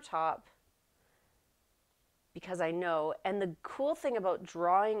right over top because I know. And the cool thing about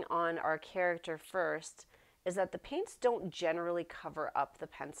drawing on our character first is that the paints don't generally cover up the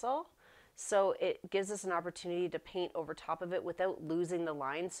pencil. So it gives us an opportunity to paint over top of it without losing the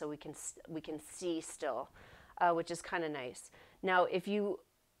line, so we can see still, which is kind of nice. Now, if you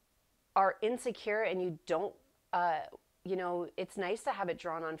are insecure and you don't, you know, it's nice to have it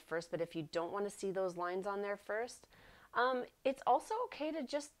drawn on first, but if you don't want to see those lines on there first, it's also okay to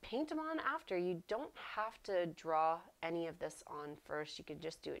just paint them on after. You don't have to draw any of this on first. You can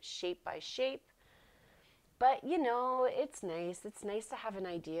just do it shape by shape. But, you know, it's nice. It's nice to have an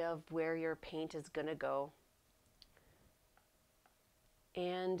idea of where your paint is going to go.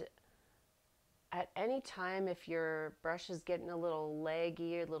 And at any time, if your brush is getting a little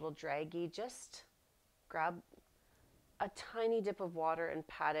leggy or a little draggy, just grab a tiny dip of water and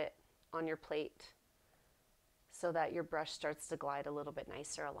pat it on your plate so that your brush starts to glide a little bit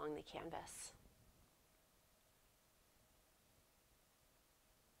nicer along the canvas.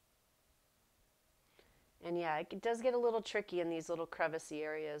 And yeah, it does get a little tricky in these little crevicey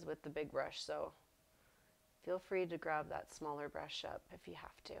areas with the big brush, so feel free to grab that smaller brush up if you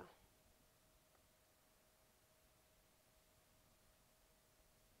have to.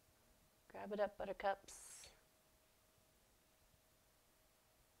 Grab it up, buttercups.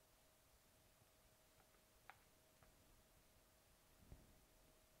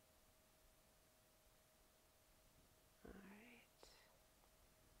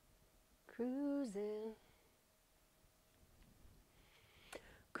 Cruising.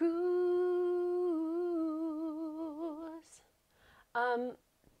 Cruise.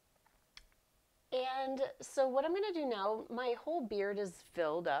 And so what I'm going to do now, my whole beard is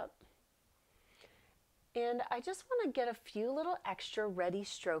filled up. And I just want to get a few little extra ready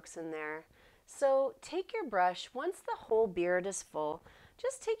strokes in there. So take your brush, once the whole beard is full,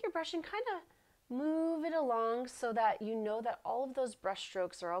 just take your brush and kind of move it along so that you know that all of those brush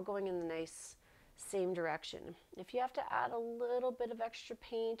strokes are all going in the nice same direction. If you have to add a little bit of extra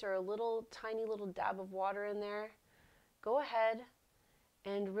paint or a little tiny little dab of water in there, go ahead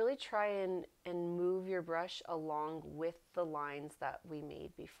and really try and move your brush along with the lines that we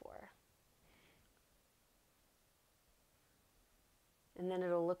made before. And then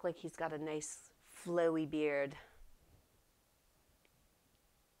it'll look like he's got a nice flowy beard.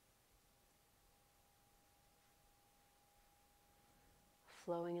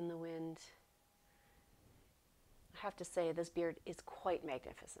 Flowing in the wind. I have to say, this beard is quite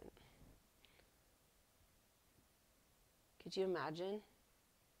magnificent. Could you imagine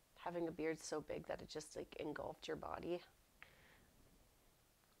having a beard so big that it just like engulfed your body?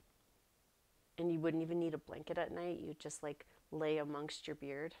 And you wouldn't even need a blanket at night. You'd just like lay amongst your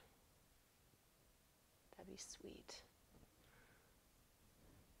beard. That'd be sweet.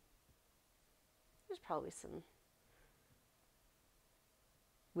 There's probably some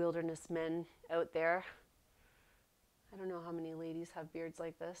wilderness men out there. I don't know how many ladies have beards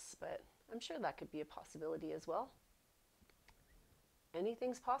like this, but I'm sure that could be a possibility as well.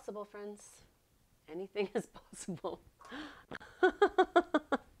 Anything's possible, friends. Anything is possible.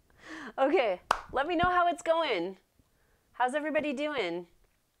 Okay, let me know how it's going. How's everybody doing?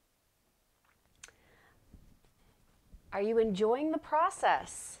 Are you enjoying the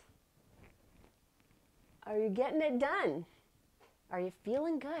process? Are you getting it done? Are you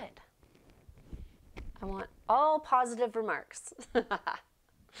feeling good? I want all positive remarks.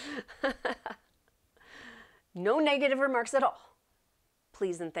 No negative remarks at all.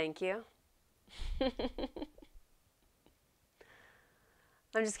 Please and thank you.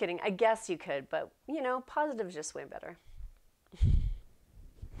 I'm just kidding. I guess you could, but you know, positive is just way better.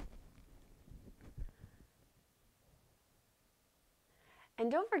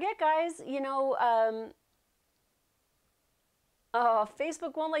 And don't forget, guys, you know,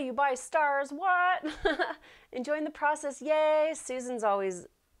 Facebook won't let you buy stars. What? Enjoying the process. Yay. Susan's always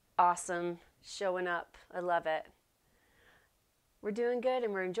awesome showing up. I love it. We're doing good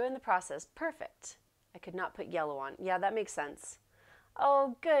and we're enjoying the process. Perfect. I could not put yellow on. Yeah, that makes sense.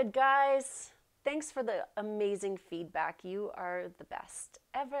 Oh, good, guys. Thanks for the amazing feedback. You are the best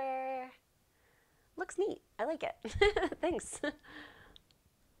ever. Looks neat. I like it. Thanks.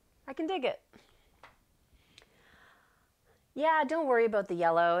 I can dig it. Yeah, don't worry about the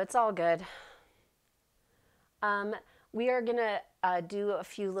yellow. It's all good. We are going to do a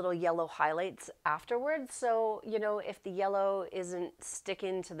few little yellow highlights afterwards. So, you know, if the yellow isn't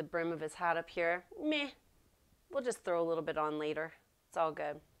sticking to the brim of his hat up here, meh. We'll just throw a little bit on later. It's all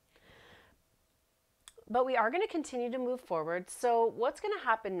good. But we are going to continue to move forward. So what's going to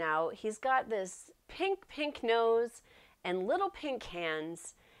happen now, he's got this pink nose and little pink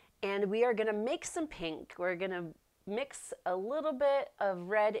hands, and we are going to make some pink. We're going to mix a little bit of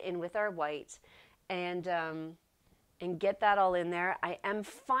red in with our white and get that all in there. I am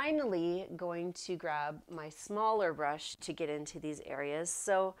finally going to grab my smaller brush to get into these areas.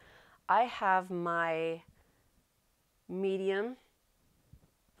 So I have my medium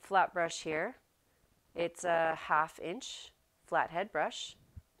flat brush here. It's a 1/2 inch flathead brush.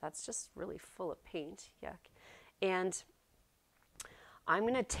 That's just really full of paint. Yuck. And I'm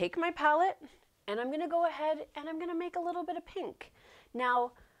going to take my palette and I'm going to go ahead and I'm going to make a little bit of pink.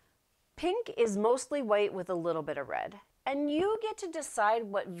 Now, pink is mostly white with a little bit of red. And you get to decide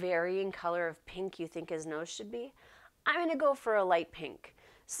what varying color of pink you think his nose should be. I'm going to go for a light pink.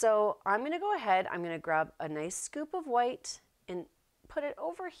 So I'm going to go ahead, I'm going to grab a nice scoop of white and put it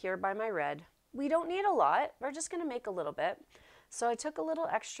over here by my red. We don't need a lot. We're just going to make a little bit. So I took a little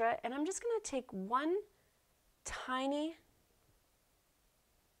extra and I'm just going to take one tiny,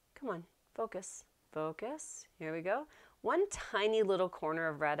 come on, focus, focus. Here we go. One tiny little corner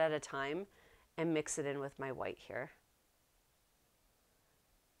of red at a time and mix it in with my white here.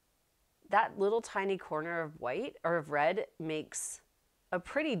 That little tiny corner of white or of red makes a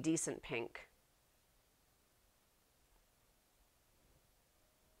pretty decent pink.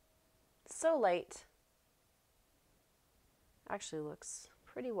 So light. Actually looks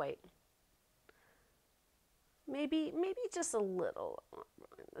pretty white. Maybe just a little.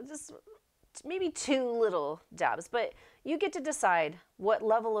 Just maybe 2 little dabs, but you get to decide what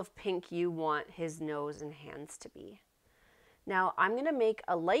level of pink you want his nose and hands to be. Now I'm going to make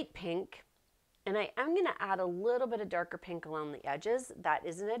a light pink, and I am going to add a little bit of darker pink along the edges. That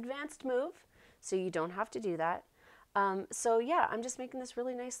is an advanced move, so you don't have to do that. So yeah, I'm just making this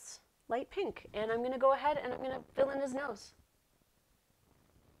really nice light pink, and I'm going to go ahead and I'm going to fill in his nose.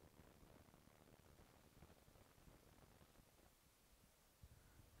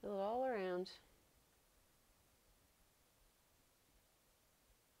 Fill it all around.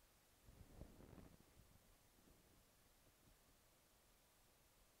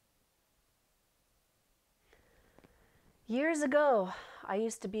 Years ago, I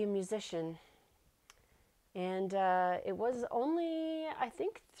used to be a musician, and it was only, I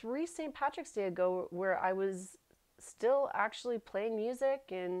think, 3 St. Patrick's Day ago where I was still actually playing music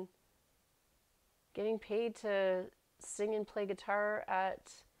and getting paid to sing and play guitar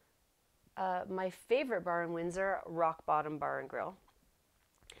at my favorite bar in Windsor, Rock Bottom Bar and Grill,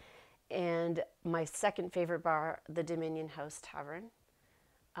 and my second favorite bar, the Dominion House Tavern.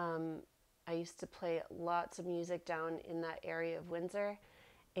 I used to play lots of music down in that area of Windsor,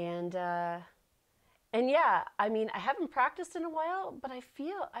 and yeah, I mean, I haven't practiced in a while, but I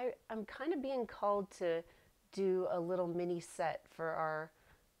feel I'm kind of being called to do a little mini set for our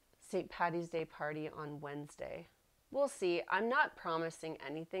St. Patty's Day party on Wednesday. We'll see. I'm not promising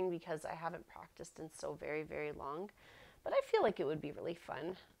anything because I haven't practiced in so very, very long, but I feel like it would be really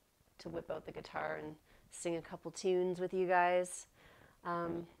fun to whip out the guitar and sing a couple tunes with you guys.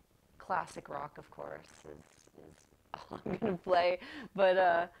 Classic rock, of course, is all I'm going to play,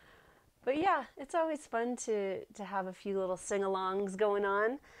 but yeah, it's always fun to have a few little sing-alongs going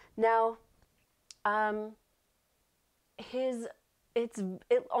on. Now,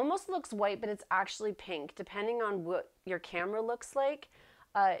 it almost looks white, but it's actually pink, depending on what your camera looks like.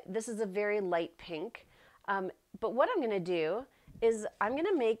 This is a very light pink. But what I'm going to do is I'm going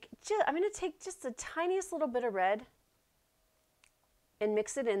to take just the tiniest little bit of red and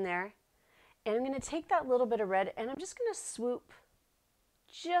mix it in there. And I'm going to take that little bit of red and I'm just going to swoop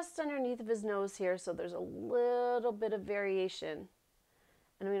just underneath of his nose here, so there's a little bit of variation.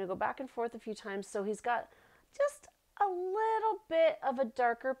 And I'm going to go back and forth a few times so he's got just a little bit of a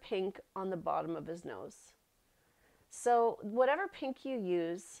darker pink on the bottom of his nose. So whatever pink you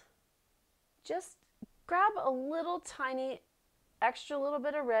use, just grab a little tiny extra little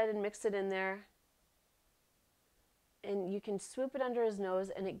bit of red and mix it in there. And you can swoop it under his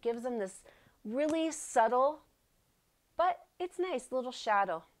nose and it gives him this really subtle, but it's nice little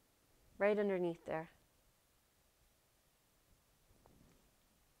shadow right underneath there.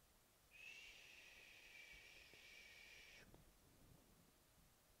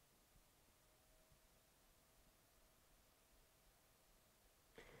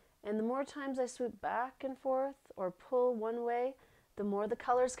 And the more times I swoop back and forth or pull one way, the more the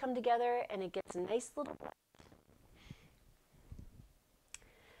colors come together and it gets a nice little blend.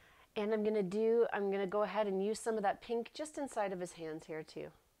 And I'm going to go ahead and use some of that pink just inside of his hands here too.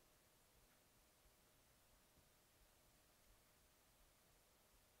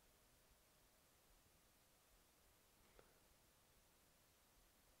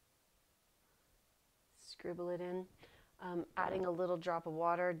 Scribble it in. Adding a little drop of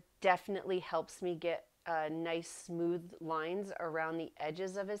water definitely helps me get nice smooth lines around the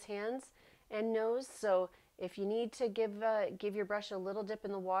edges of his hands and nose. So if you need to give your brush a little dip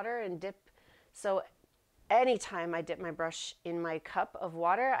in the water and dip, so anytime I dip my brush in my cup of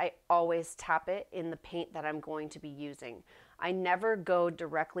water, I always tap it in the paint that I'm going to be using. I never go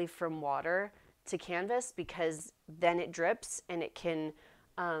directly from water to canvas because then it drips and it can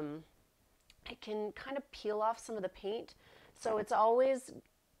kind of peel off some of the paint. So it's always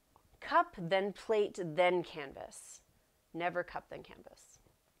cup, then plate, then canvas. Never cup, then canvas.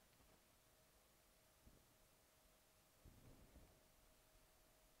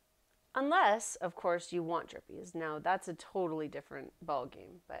 Unless, of course, you want drippies. Now, that's a totally different ball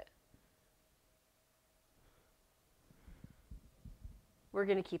game, but we're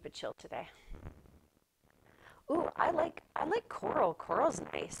going to keep it chill today. Ooh, I like coral. Coral's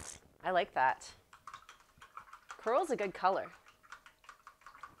nice. I like that. Coral's a good color.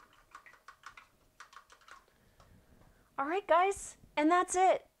 All right, guys, and that's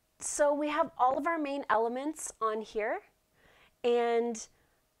it. So we have all of our main elements on here, and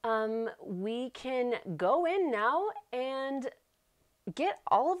we can go in now and get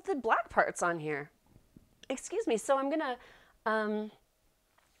all of the black parts on here. Excuse me. So I'm gonna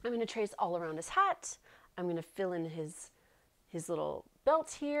trace all around his hat. I'm gonna fill in his little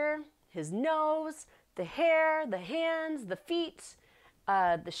belt here, his nose, the hair, the hands, the feet,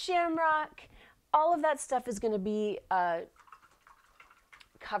 the shamrock, all of that stuff is going to be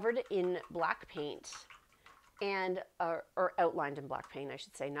covered in black paint and or outlined in black paint, I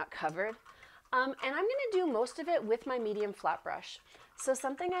should say, not covered. And I'm going to do most of it with my medium flat brush. So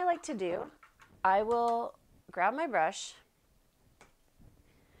something I like to do, I will grab my brush,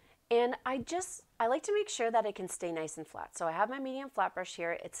 and I like to make sure that it can stay nice and flat. So I have my medium flat brush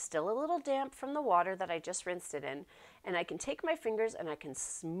here. It's still a little damp from the water that I just rinsed it in. And I can take my fingers and I can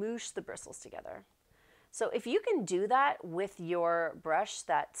smoosh the bristles together. So if you can do that with your brush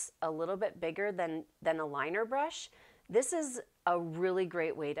that's a little bit bigger than a liner brush, this is a really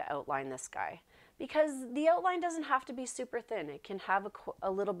great way to outline this guy. Because the outline doesn't have to be super thin. It can have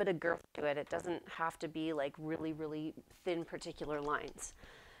a little bit of girth to it. It doesn't have to be like really, really thin particular lines.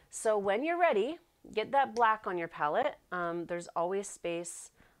 So when you're ready, get that black on your palette. There's always space.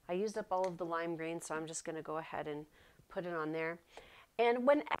 I used up all of the lime green, so I'm just going to go ahead and put it on there. And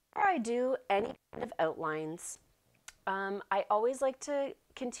whenever I do any kind of outlines, I always like to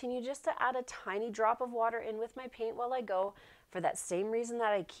continue just to add a tiny drop of water in with my paint while I go, for that same reason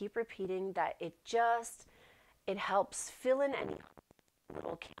that I keep repeating, that it helps fill in any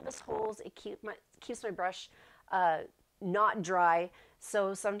little canvas holes. It keeps my brush not dry.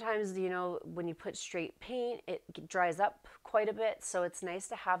 So sometimes, you know, when you put straight paint, it dries up quite a bit. So it's nice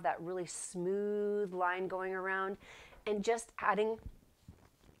to have that really smooth line going around, and just adding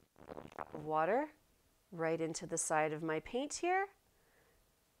a drop of water right into the side of my paint here.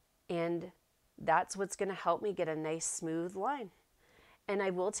 And that's what's going to help me get a nice smooth line. And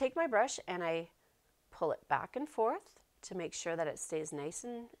I will take my brush and I pull it back and forth to make sure that it stays nice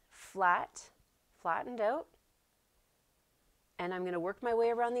and flattened out. And I'm going to work my way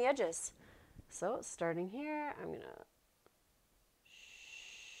around the edges. So starting here, I'm going to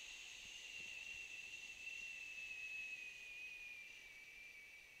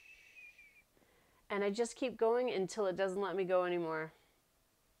and I just keep going until it doesn't let me go anymore.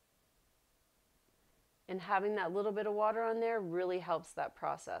 And having that little bit of water on there really helps that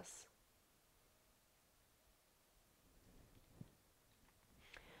process.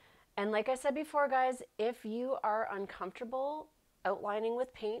 And like I said before, guys, if you are uncomfortable outlining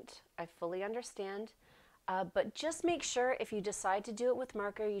with paint, I fully understand. But just make sure, if you decide to do it with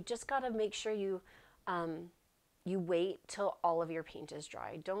marker, you just got to make sure you wait till all of your paint is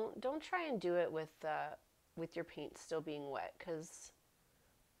dry. Don't try and do it with your paint still being wet, because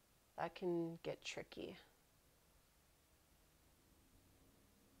that can get tricky.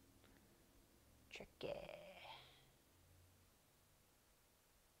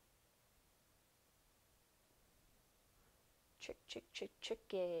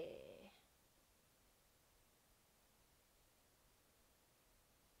 Tricky.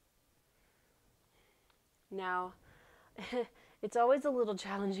 Now, it's always a little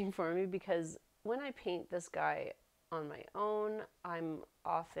challenging for me, because when I paint this guy on my own, I'm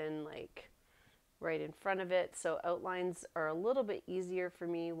often like right in front of it. So outlines are a little bit easier for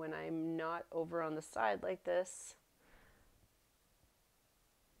me when I'm not over on the side like this,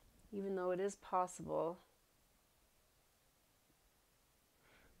 even though it is possible.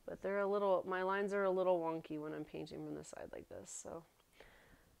 But my lines are a little wonky when I'm painting from the side like this. So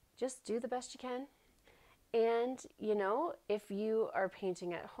just do the best you can. And, you know, if you are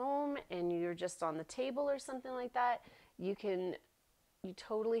painting at home and you're just on the table or something like that, you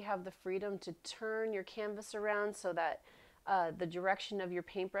totally have the freedom to turn your canvas around so that the direction of your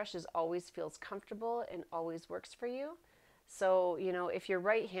paintbrush always feels comfortable and always works for you. So, you know, if you're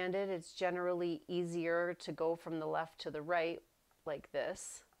right-handed, it's generally easier to go from the left to the right like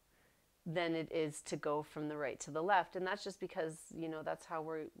this than it is to go from the right to the left. And that's just because, you know, that's how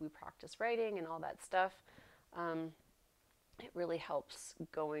we practice writing and all that stuff. It really helps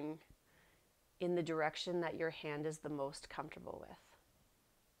going in the direction that your hand is the most comfortable with.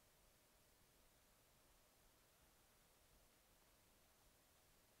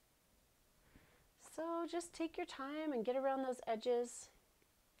 So just take your time and get around those edges.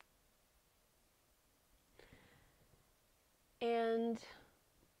 And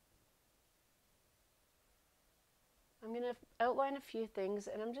I'm going to outline a few things,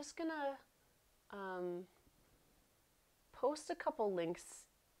 and I'm just going to post a couple links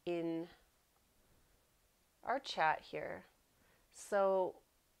in our chat here. So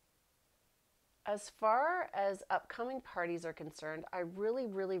as far as upcoming parties are concerned, I really,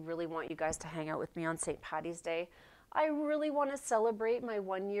 really, really want you guys to hang out with me on St. Patty's Day. I really want to celebrate my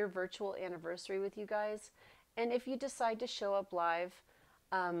 1-year virtual anniversary with you guys. And if you decide to show up live,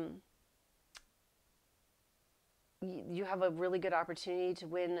 you have a really good opportunity to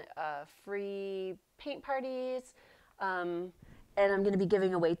win free paint parties. And I'm going to be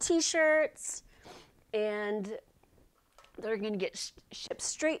giving away t-shirts, and they're going to get shipped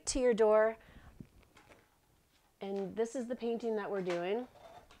straight to your door. And this is the painting that we're doing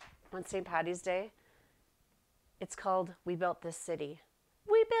on St. Paddy's Day. It's called We Built This City.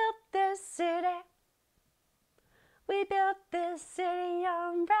 We built this city. We built this city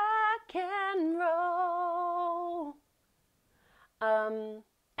on rock and roll.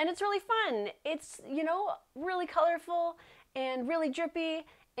 And it's really fun. It's, you know, really colorful and really drippy.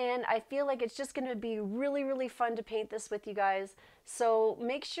 And I feel like it's just going to be really, really fun to paint this with you guys. So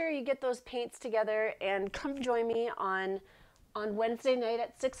make sure you get those paints together and come join me on Wednesday night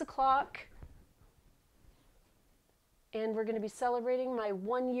at 6 o'clock. And we're going to be celebrating my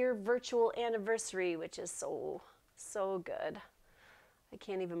 1-year virtual anniversary, which is so, so good. I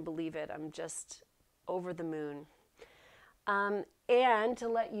can't even believe it. I'm just over the moon. And to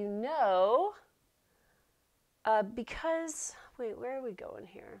let you know, because, wait, where are we going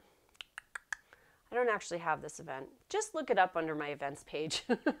here? I don't actually have this event. Just look it up under my events page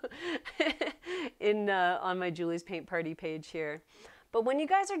on my Julie's Paint Party page here. But when you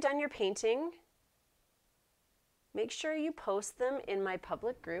guys are done your painting, make sure you post them in my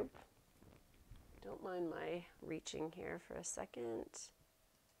public group. Don't mind my reaching here for a second.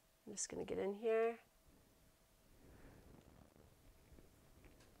 I'm just going to get in here.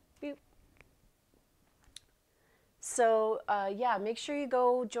 Boop. So yeah, make sure you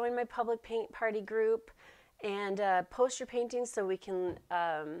go join my public paint party group and post your paintings so we can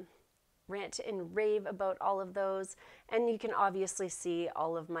rant and rave about all of those. And you can obviously see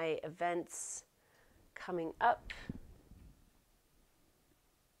all of my events coming up.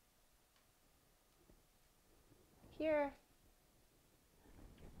 Here.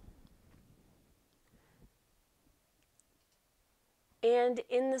 And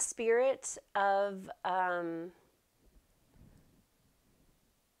in the spirit of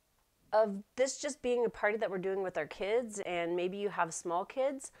this just being a party that we're doing with our kids, and maybe you have small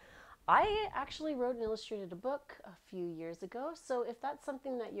kids, I actually wrote and illustrated a book a few years ago. So if that's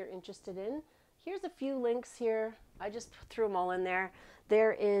something that you're interested in, here's a few links here. I just threw them all in there.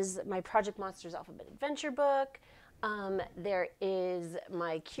 There is my Project Monsters Alphabet Adventure book. There is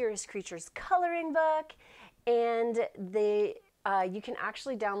my Curious Creatures coloring book, and you can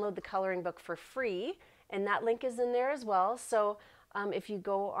actually download the coloring book for free, and that link is in there as well. So if you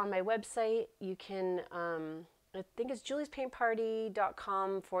go on my website, you can, I think it's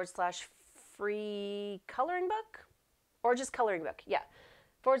juliespaintparty.com/free coloring book, or just coloring book, yeah,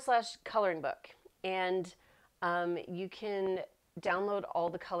 /coloring book. And you can download all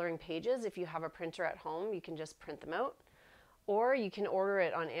the coloring pages. If you have a printer at home, you can just print them out, or you can order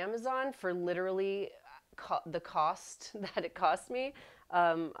it on Amazon for literally the cost that it cost me.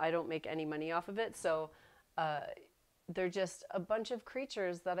 I don't make any money off of it, so they're just a bunch of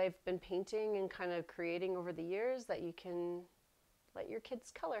creatures that I've been painting and kind of creating over the years that you can let your kids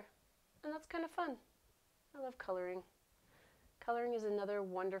color, and that's kind of fun. I love coloring. Coloring is another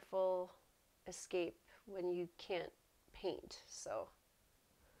wonderful escape when you can't paint, so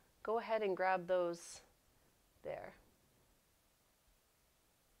go ahead and grab those there.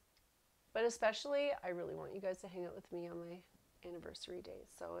 But especially, I really want you guys to hang out with me on my anniversary day.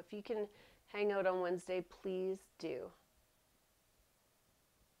 So if you can hang out on Wednesday, please do.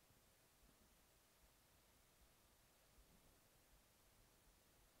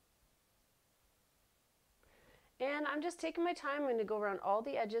 And I'm just taking my time. I'm going to go around all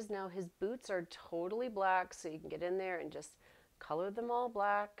the edges. Now his boots are totally black, so you can get in there and just color them all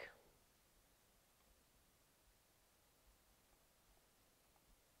black.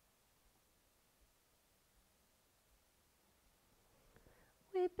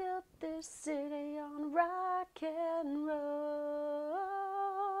 We built this city on rock and roll.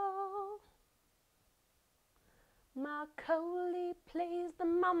 Macaulay plays the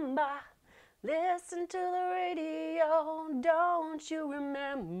mamba. Listen to the radio, don't you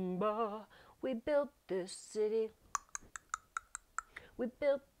remember? We built this city. We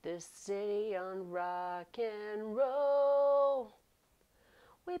built this city on rock and roll.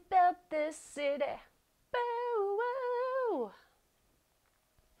 We built this city. Boo, woo.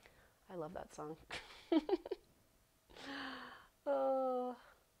 I love that song. Oh.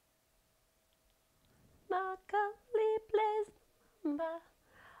 Macaulay plays mamba.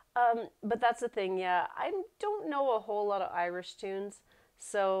 But that's the thing, yeah, I don't know a whole lot of Irish tunes,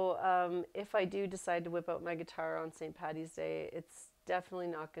 so if I do decide to whip out my guitar on St. Paddy's Day, it's definitely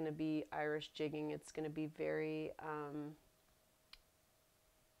not going to be Irish jigging. It's going to be very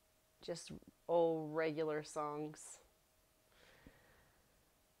just regular songs.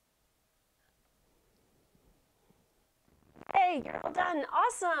 Hey Yay, you're all done.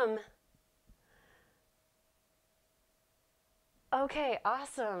 Awesome. Okay,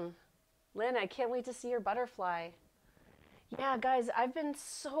 awesome. Lynn, I can't wait to see your butterfly. Yeah, guys, I've been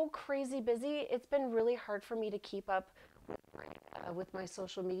so crazy busy. It's been really hard for me to keep up with my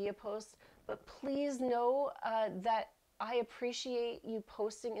social media posts, but please know that I appreciate you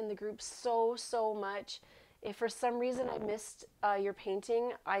posting in the group so, so much. If for some reason I missed your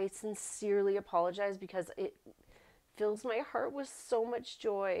painting, I sincerely apologize because it fills my heart with so much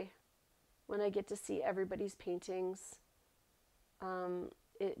joy when I get to see everybody's paintings.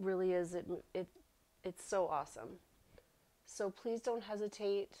 It really is, it's so awesome. So please don't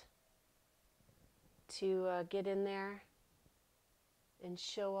hesitate to get in there and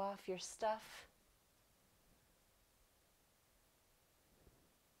show off your stuff.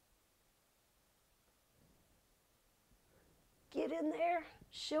 Get in there,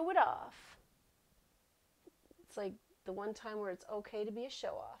 show it off. It's like the one time where it's okay to be a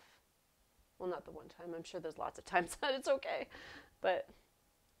show off. Well, not the one time. I'm sure there's lots of times that it's okay, but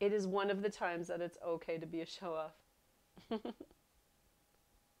it is one of the times that it's okay to be a show off.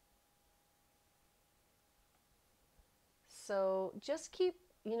 So just keep,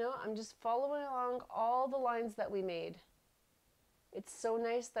 I'm just following along all the lines that we made. It's so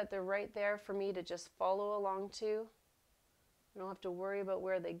nice that they're right there for me to just follow along to. I don't have to worry about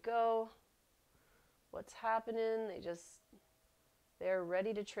where they go, what's happening. They're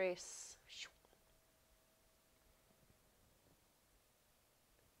ready to trace.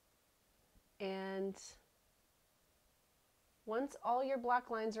 And once all your black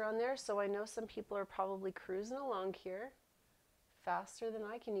lines are on there, so I know some people are probably cruising along here faster than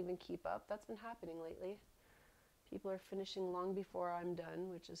I can even keep up. That's been happening lately. People are finishing long before I'm done,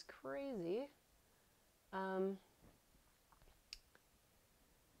 which is crazy.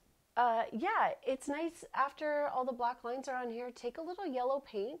 Yeah, it's nice after all the black lines are on here, take a little yellow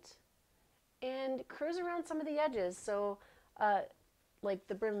paint and cruise around some of the edges. So like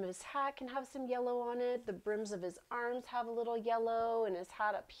the brim of his hat can have some yellow on it. The brims of his arms have a little yellow, and his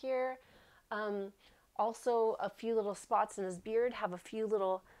hat up here. Also, a few little spots in his beard have a few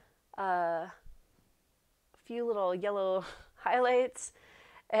little yellow highlights.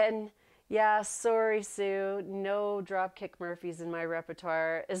 And yeah, sorry, Sue, no Dropkick Murphys in my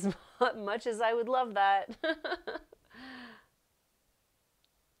repertoire, as much as I would love that.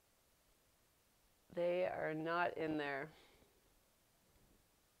 They are not in there.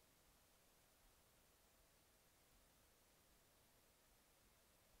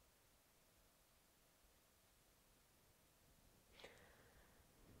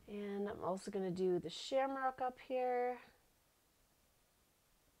 And I'm also going to do the shamrock up here.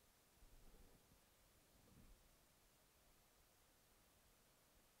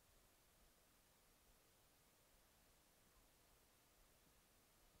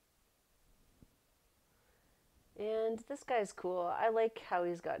 And this guy's cool. I like how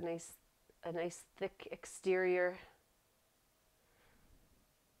he's got a nice thick exterior.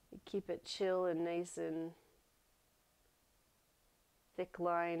 You keep it chill and nice and thick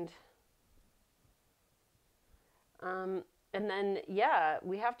lined. And then, yeah,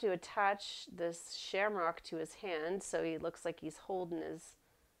 we have to attach this shamrock to his hand so he looks like he's holding his,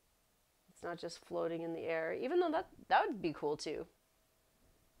 it's not just floating in the air, even though that would be cool too.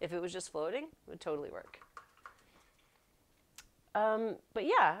 If it was just floating, it would totally work. But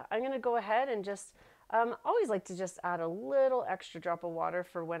yeah, I'm going to go ahead and just, always like to just add a little extra drop of water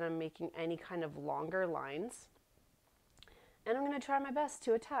for when I'm making any kind of longer lines. And I'm going to try my best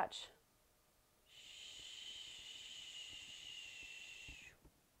to attach.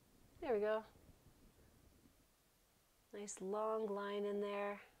 There we go. Nice long line in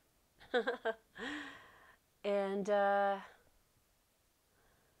there. And,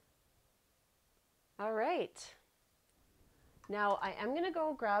 all right. Now I am going to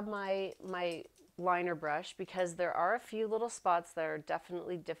go grab my liner brush because there are a few little spots that are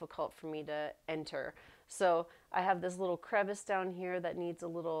definitely difficult for me to enter. So I have this little crevice down here that needs a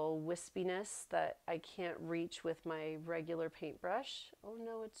little wispiness that I can't reach with my regular paintbrush. Oh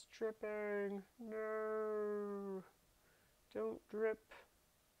no, it's dripping. No, don't drip.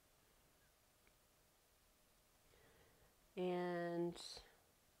 And,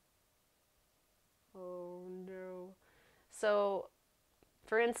 oh no. So,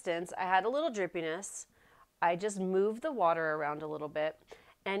 for instance, I had a little drippiness. I just moved the water around a little bit.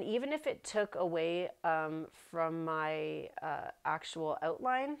 And even if it took away from my actual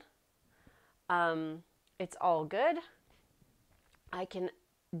outline, it's all good. I can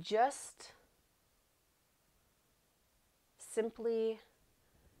just simply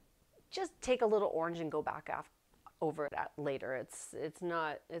just take a little orange and go back over it later. It's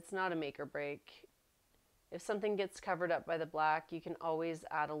not a make or break. If something gets covered up by the black, you can always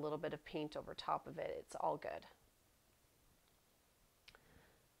add a little bit of paint over top of it. It's all good.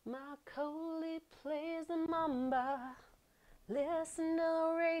 Macaulay plays the mamba. Listen to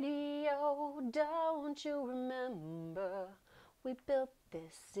the radio. Don't you remember? We built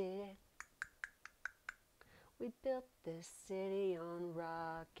this city. We built this city on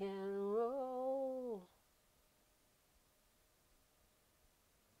rock and roll.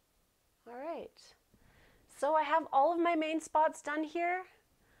 All right. So I have all of my main spots done here.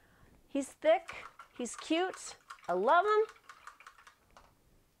 He's thick. He's cute. I love him.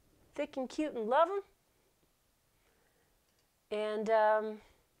 Thick and cute and love him. And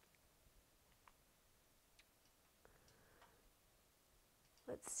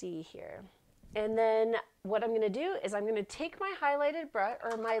let's see here. And then what I'm going to do is I'm going to take my highlighted brush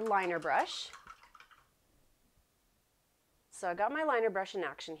or my liner brush. So I got my liner brush in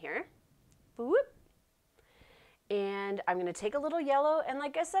action here. Whoop. And I'm going to take a little yellow, and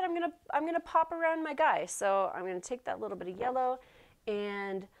like I said, I'm going to pop around my guy. So I'm going to take that little bit of yellow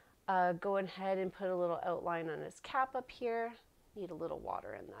and go ahead and put a little outline on his cap up here. Need a little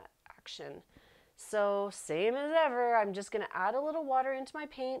water in that action. So same as ever, I'm just going to add a little water into my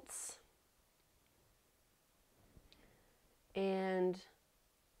paints. And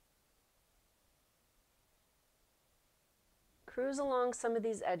cruise along some of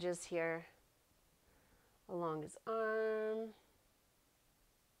these edges here, along his arm.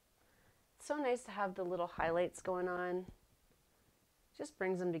 It's so nice to have the little highlights going on. Just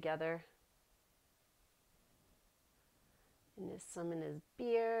brings them together. And there's some in his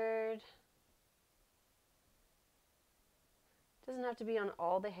beard. Doesn't have to be on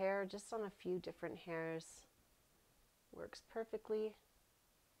all the hair, just on a few different hairs. Works perfectly.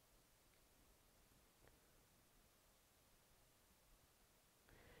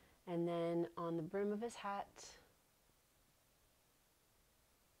 And then on the brim of his hat.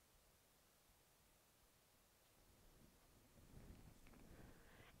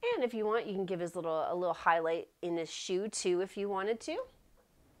 And if you want, you can give a little highlight in his shoe too, if you wanted to.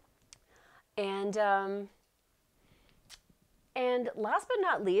 And last but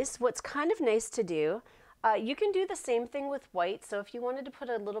not least, what's kind of nice to do, you can do the same thing with white. So if you wanted to put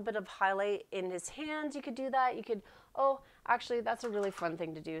a little bit of highlight in his hands, you could do that. You could, oh, actually, that's a really fun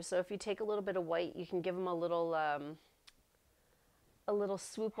thing to do. So if you take a little bit of white, you can give him a little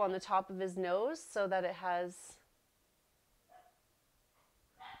swoop on the top of his nose so that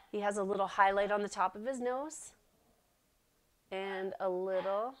he has a little highlight on the top of his nose and a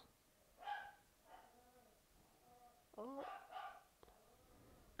little, oh.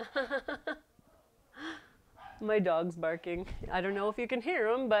 My dog's barking. I don't know if you can hear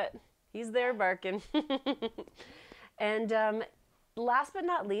him, but he's there barking. And last but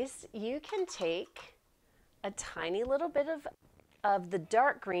not least, you can take a tiny little bit of the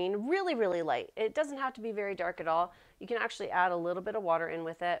dark green, really, really light. It doesn't have to be very dark at all. You can actually add a little bit of water in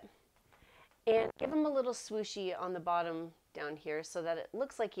with it and give him a little swooshy on the bottom down here so that it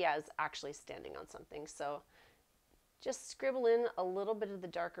looks like he is actually standing on something. So just scribble in a little bit of the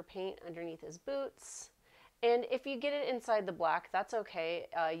darker paint underneath his boots. And if you get it inside the black, that's okay.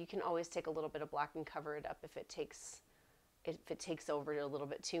 You can always take a little bit of black and cover it up if it takes over a little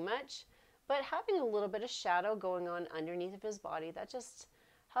bit too much. But having a little bit of shadow going on underneath of his body, that just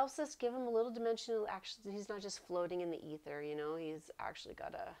helps us give him a little dimension. Actually, he's not just floating in the ether, you know, he's actually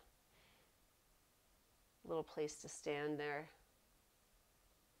got a little place to stand there.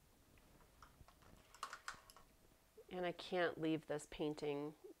 And I can't leave this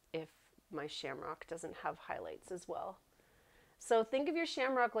painting if my shamrock doesn't have highlights as well. So think of your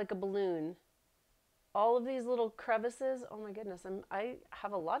shamrock like a balloon. All of these little crevices, oh my goodness, I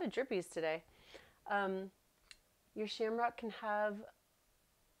have a lot of drippies today. Your shamrock can have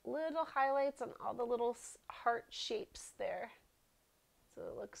little highlights on all the little heart shapes there.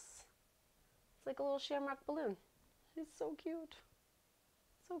 So it's like a little shamrock balloon. It's so cute.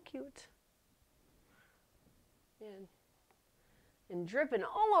 So cute. And dripping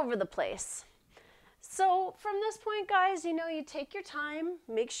all over the place. So from this point, guys, you know, you take your time,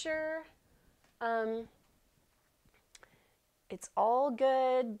 make sure it's all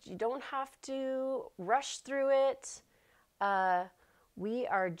good. You don't have to rush through it. We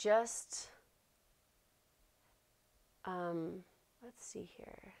are just, let's see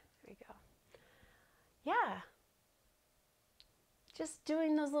here. There we go. Yeah. Just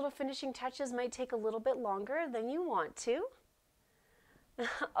doing those little finishing touches might take a little bit longer than you want to.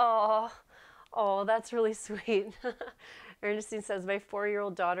 Oh, that's really sweet. Ernestine says, my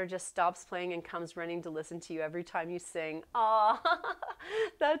 4-year-old daughter just stops playing and comes running to listen to you every time you sing. Aw,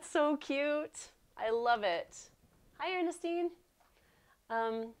 that's so cute. I love it. Hi, Ernestine.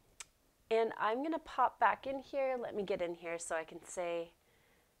 And I'm going to pop back in here. Let me get in here so I can say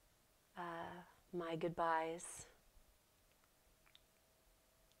my goodbyes.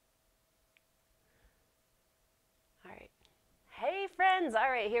 All right. Hey, friends. All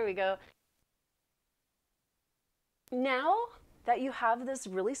right, here we go. Now that you have this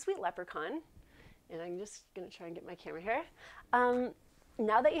really sweet leprechaun, and I'm just going to try and get my camera here.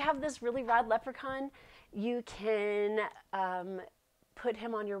 Now that you have this really rad leprechaun, you can put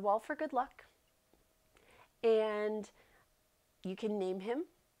him on your wall for good luck. And you can name him.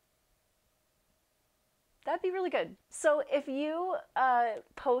 That'd be really good. So if you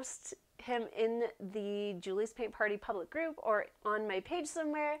post him in the Julie's Paint Party public group or on my page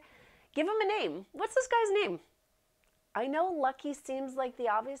somewhere, give him a name. What's this guy's name? I know Lucky seems like the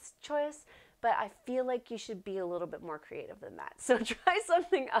obvious choice, but I feel like you should be a little bit more creative than that. So try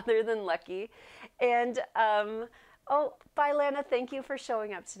something other than Lucky. And, oh, bye, Lana. Thank you for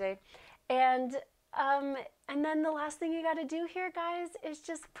showing up today. And then the last thing you got to do here, guys, is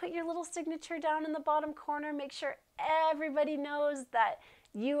just put your little signature down in the bottom corner. Make sure everybody knows that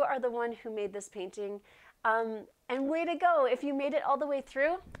you are the one who made this painting. And way to go. If you made it all the way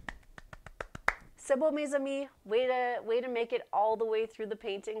through, c'est beau, mes amis. Way to make it all the way through the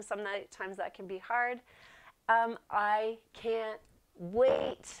painting. Sometimes that can be hard. I can't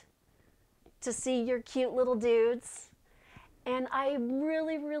wait to see your cute little dudes. And I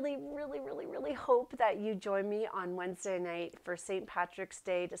really, really, really, really, really hope that you join me on Wednesday night for St. Patrick's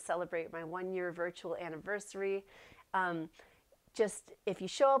Day to celebrate my 1-year virtual anniversary. Just if you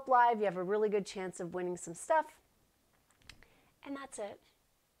show up live, you have a really good chance of winning some stuff. And that's it.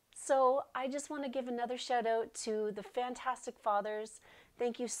 So I just want to give another shout out to the fantastic fathers.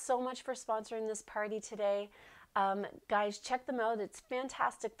 Thank you so much for sponsoring this party today. Guys, check them out. It's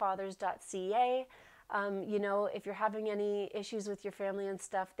fantasticfathers.ca. You know, if you're having any issues with your family and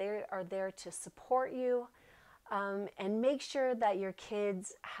stuff, they are there to support you. And make sure that your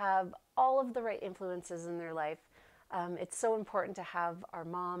kids have all of the right influences in their life. It's so important to have our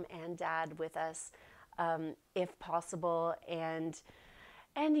mom and dad with us, if possible. And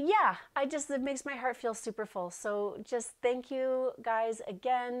yeah, it makes my heart feel super full. So just thank you guys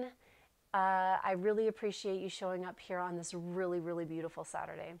again. I really appreciate you showing up here on this really, really beautiful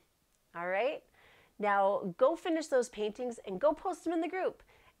Saturday. All right. Now go finish those paintings and go post them in the group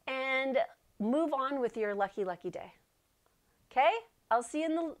and move on with your lucky, lucky day. Okay? I'll see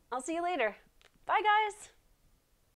you later. Bye, guys.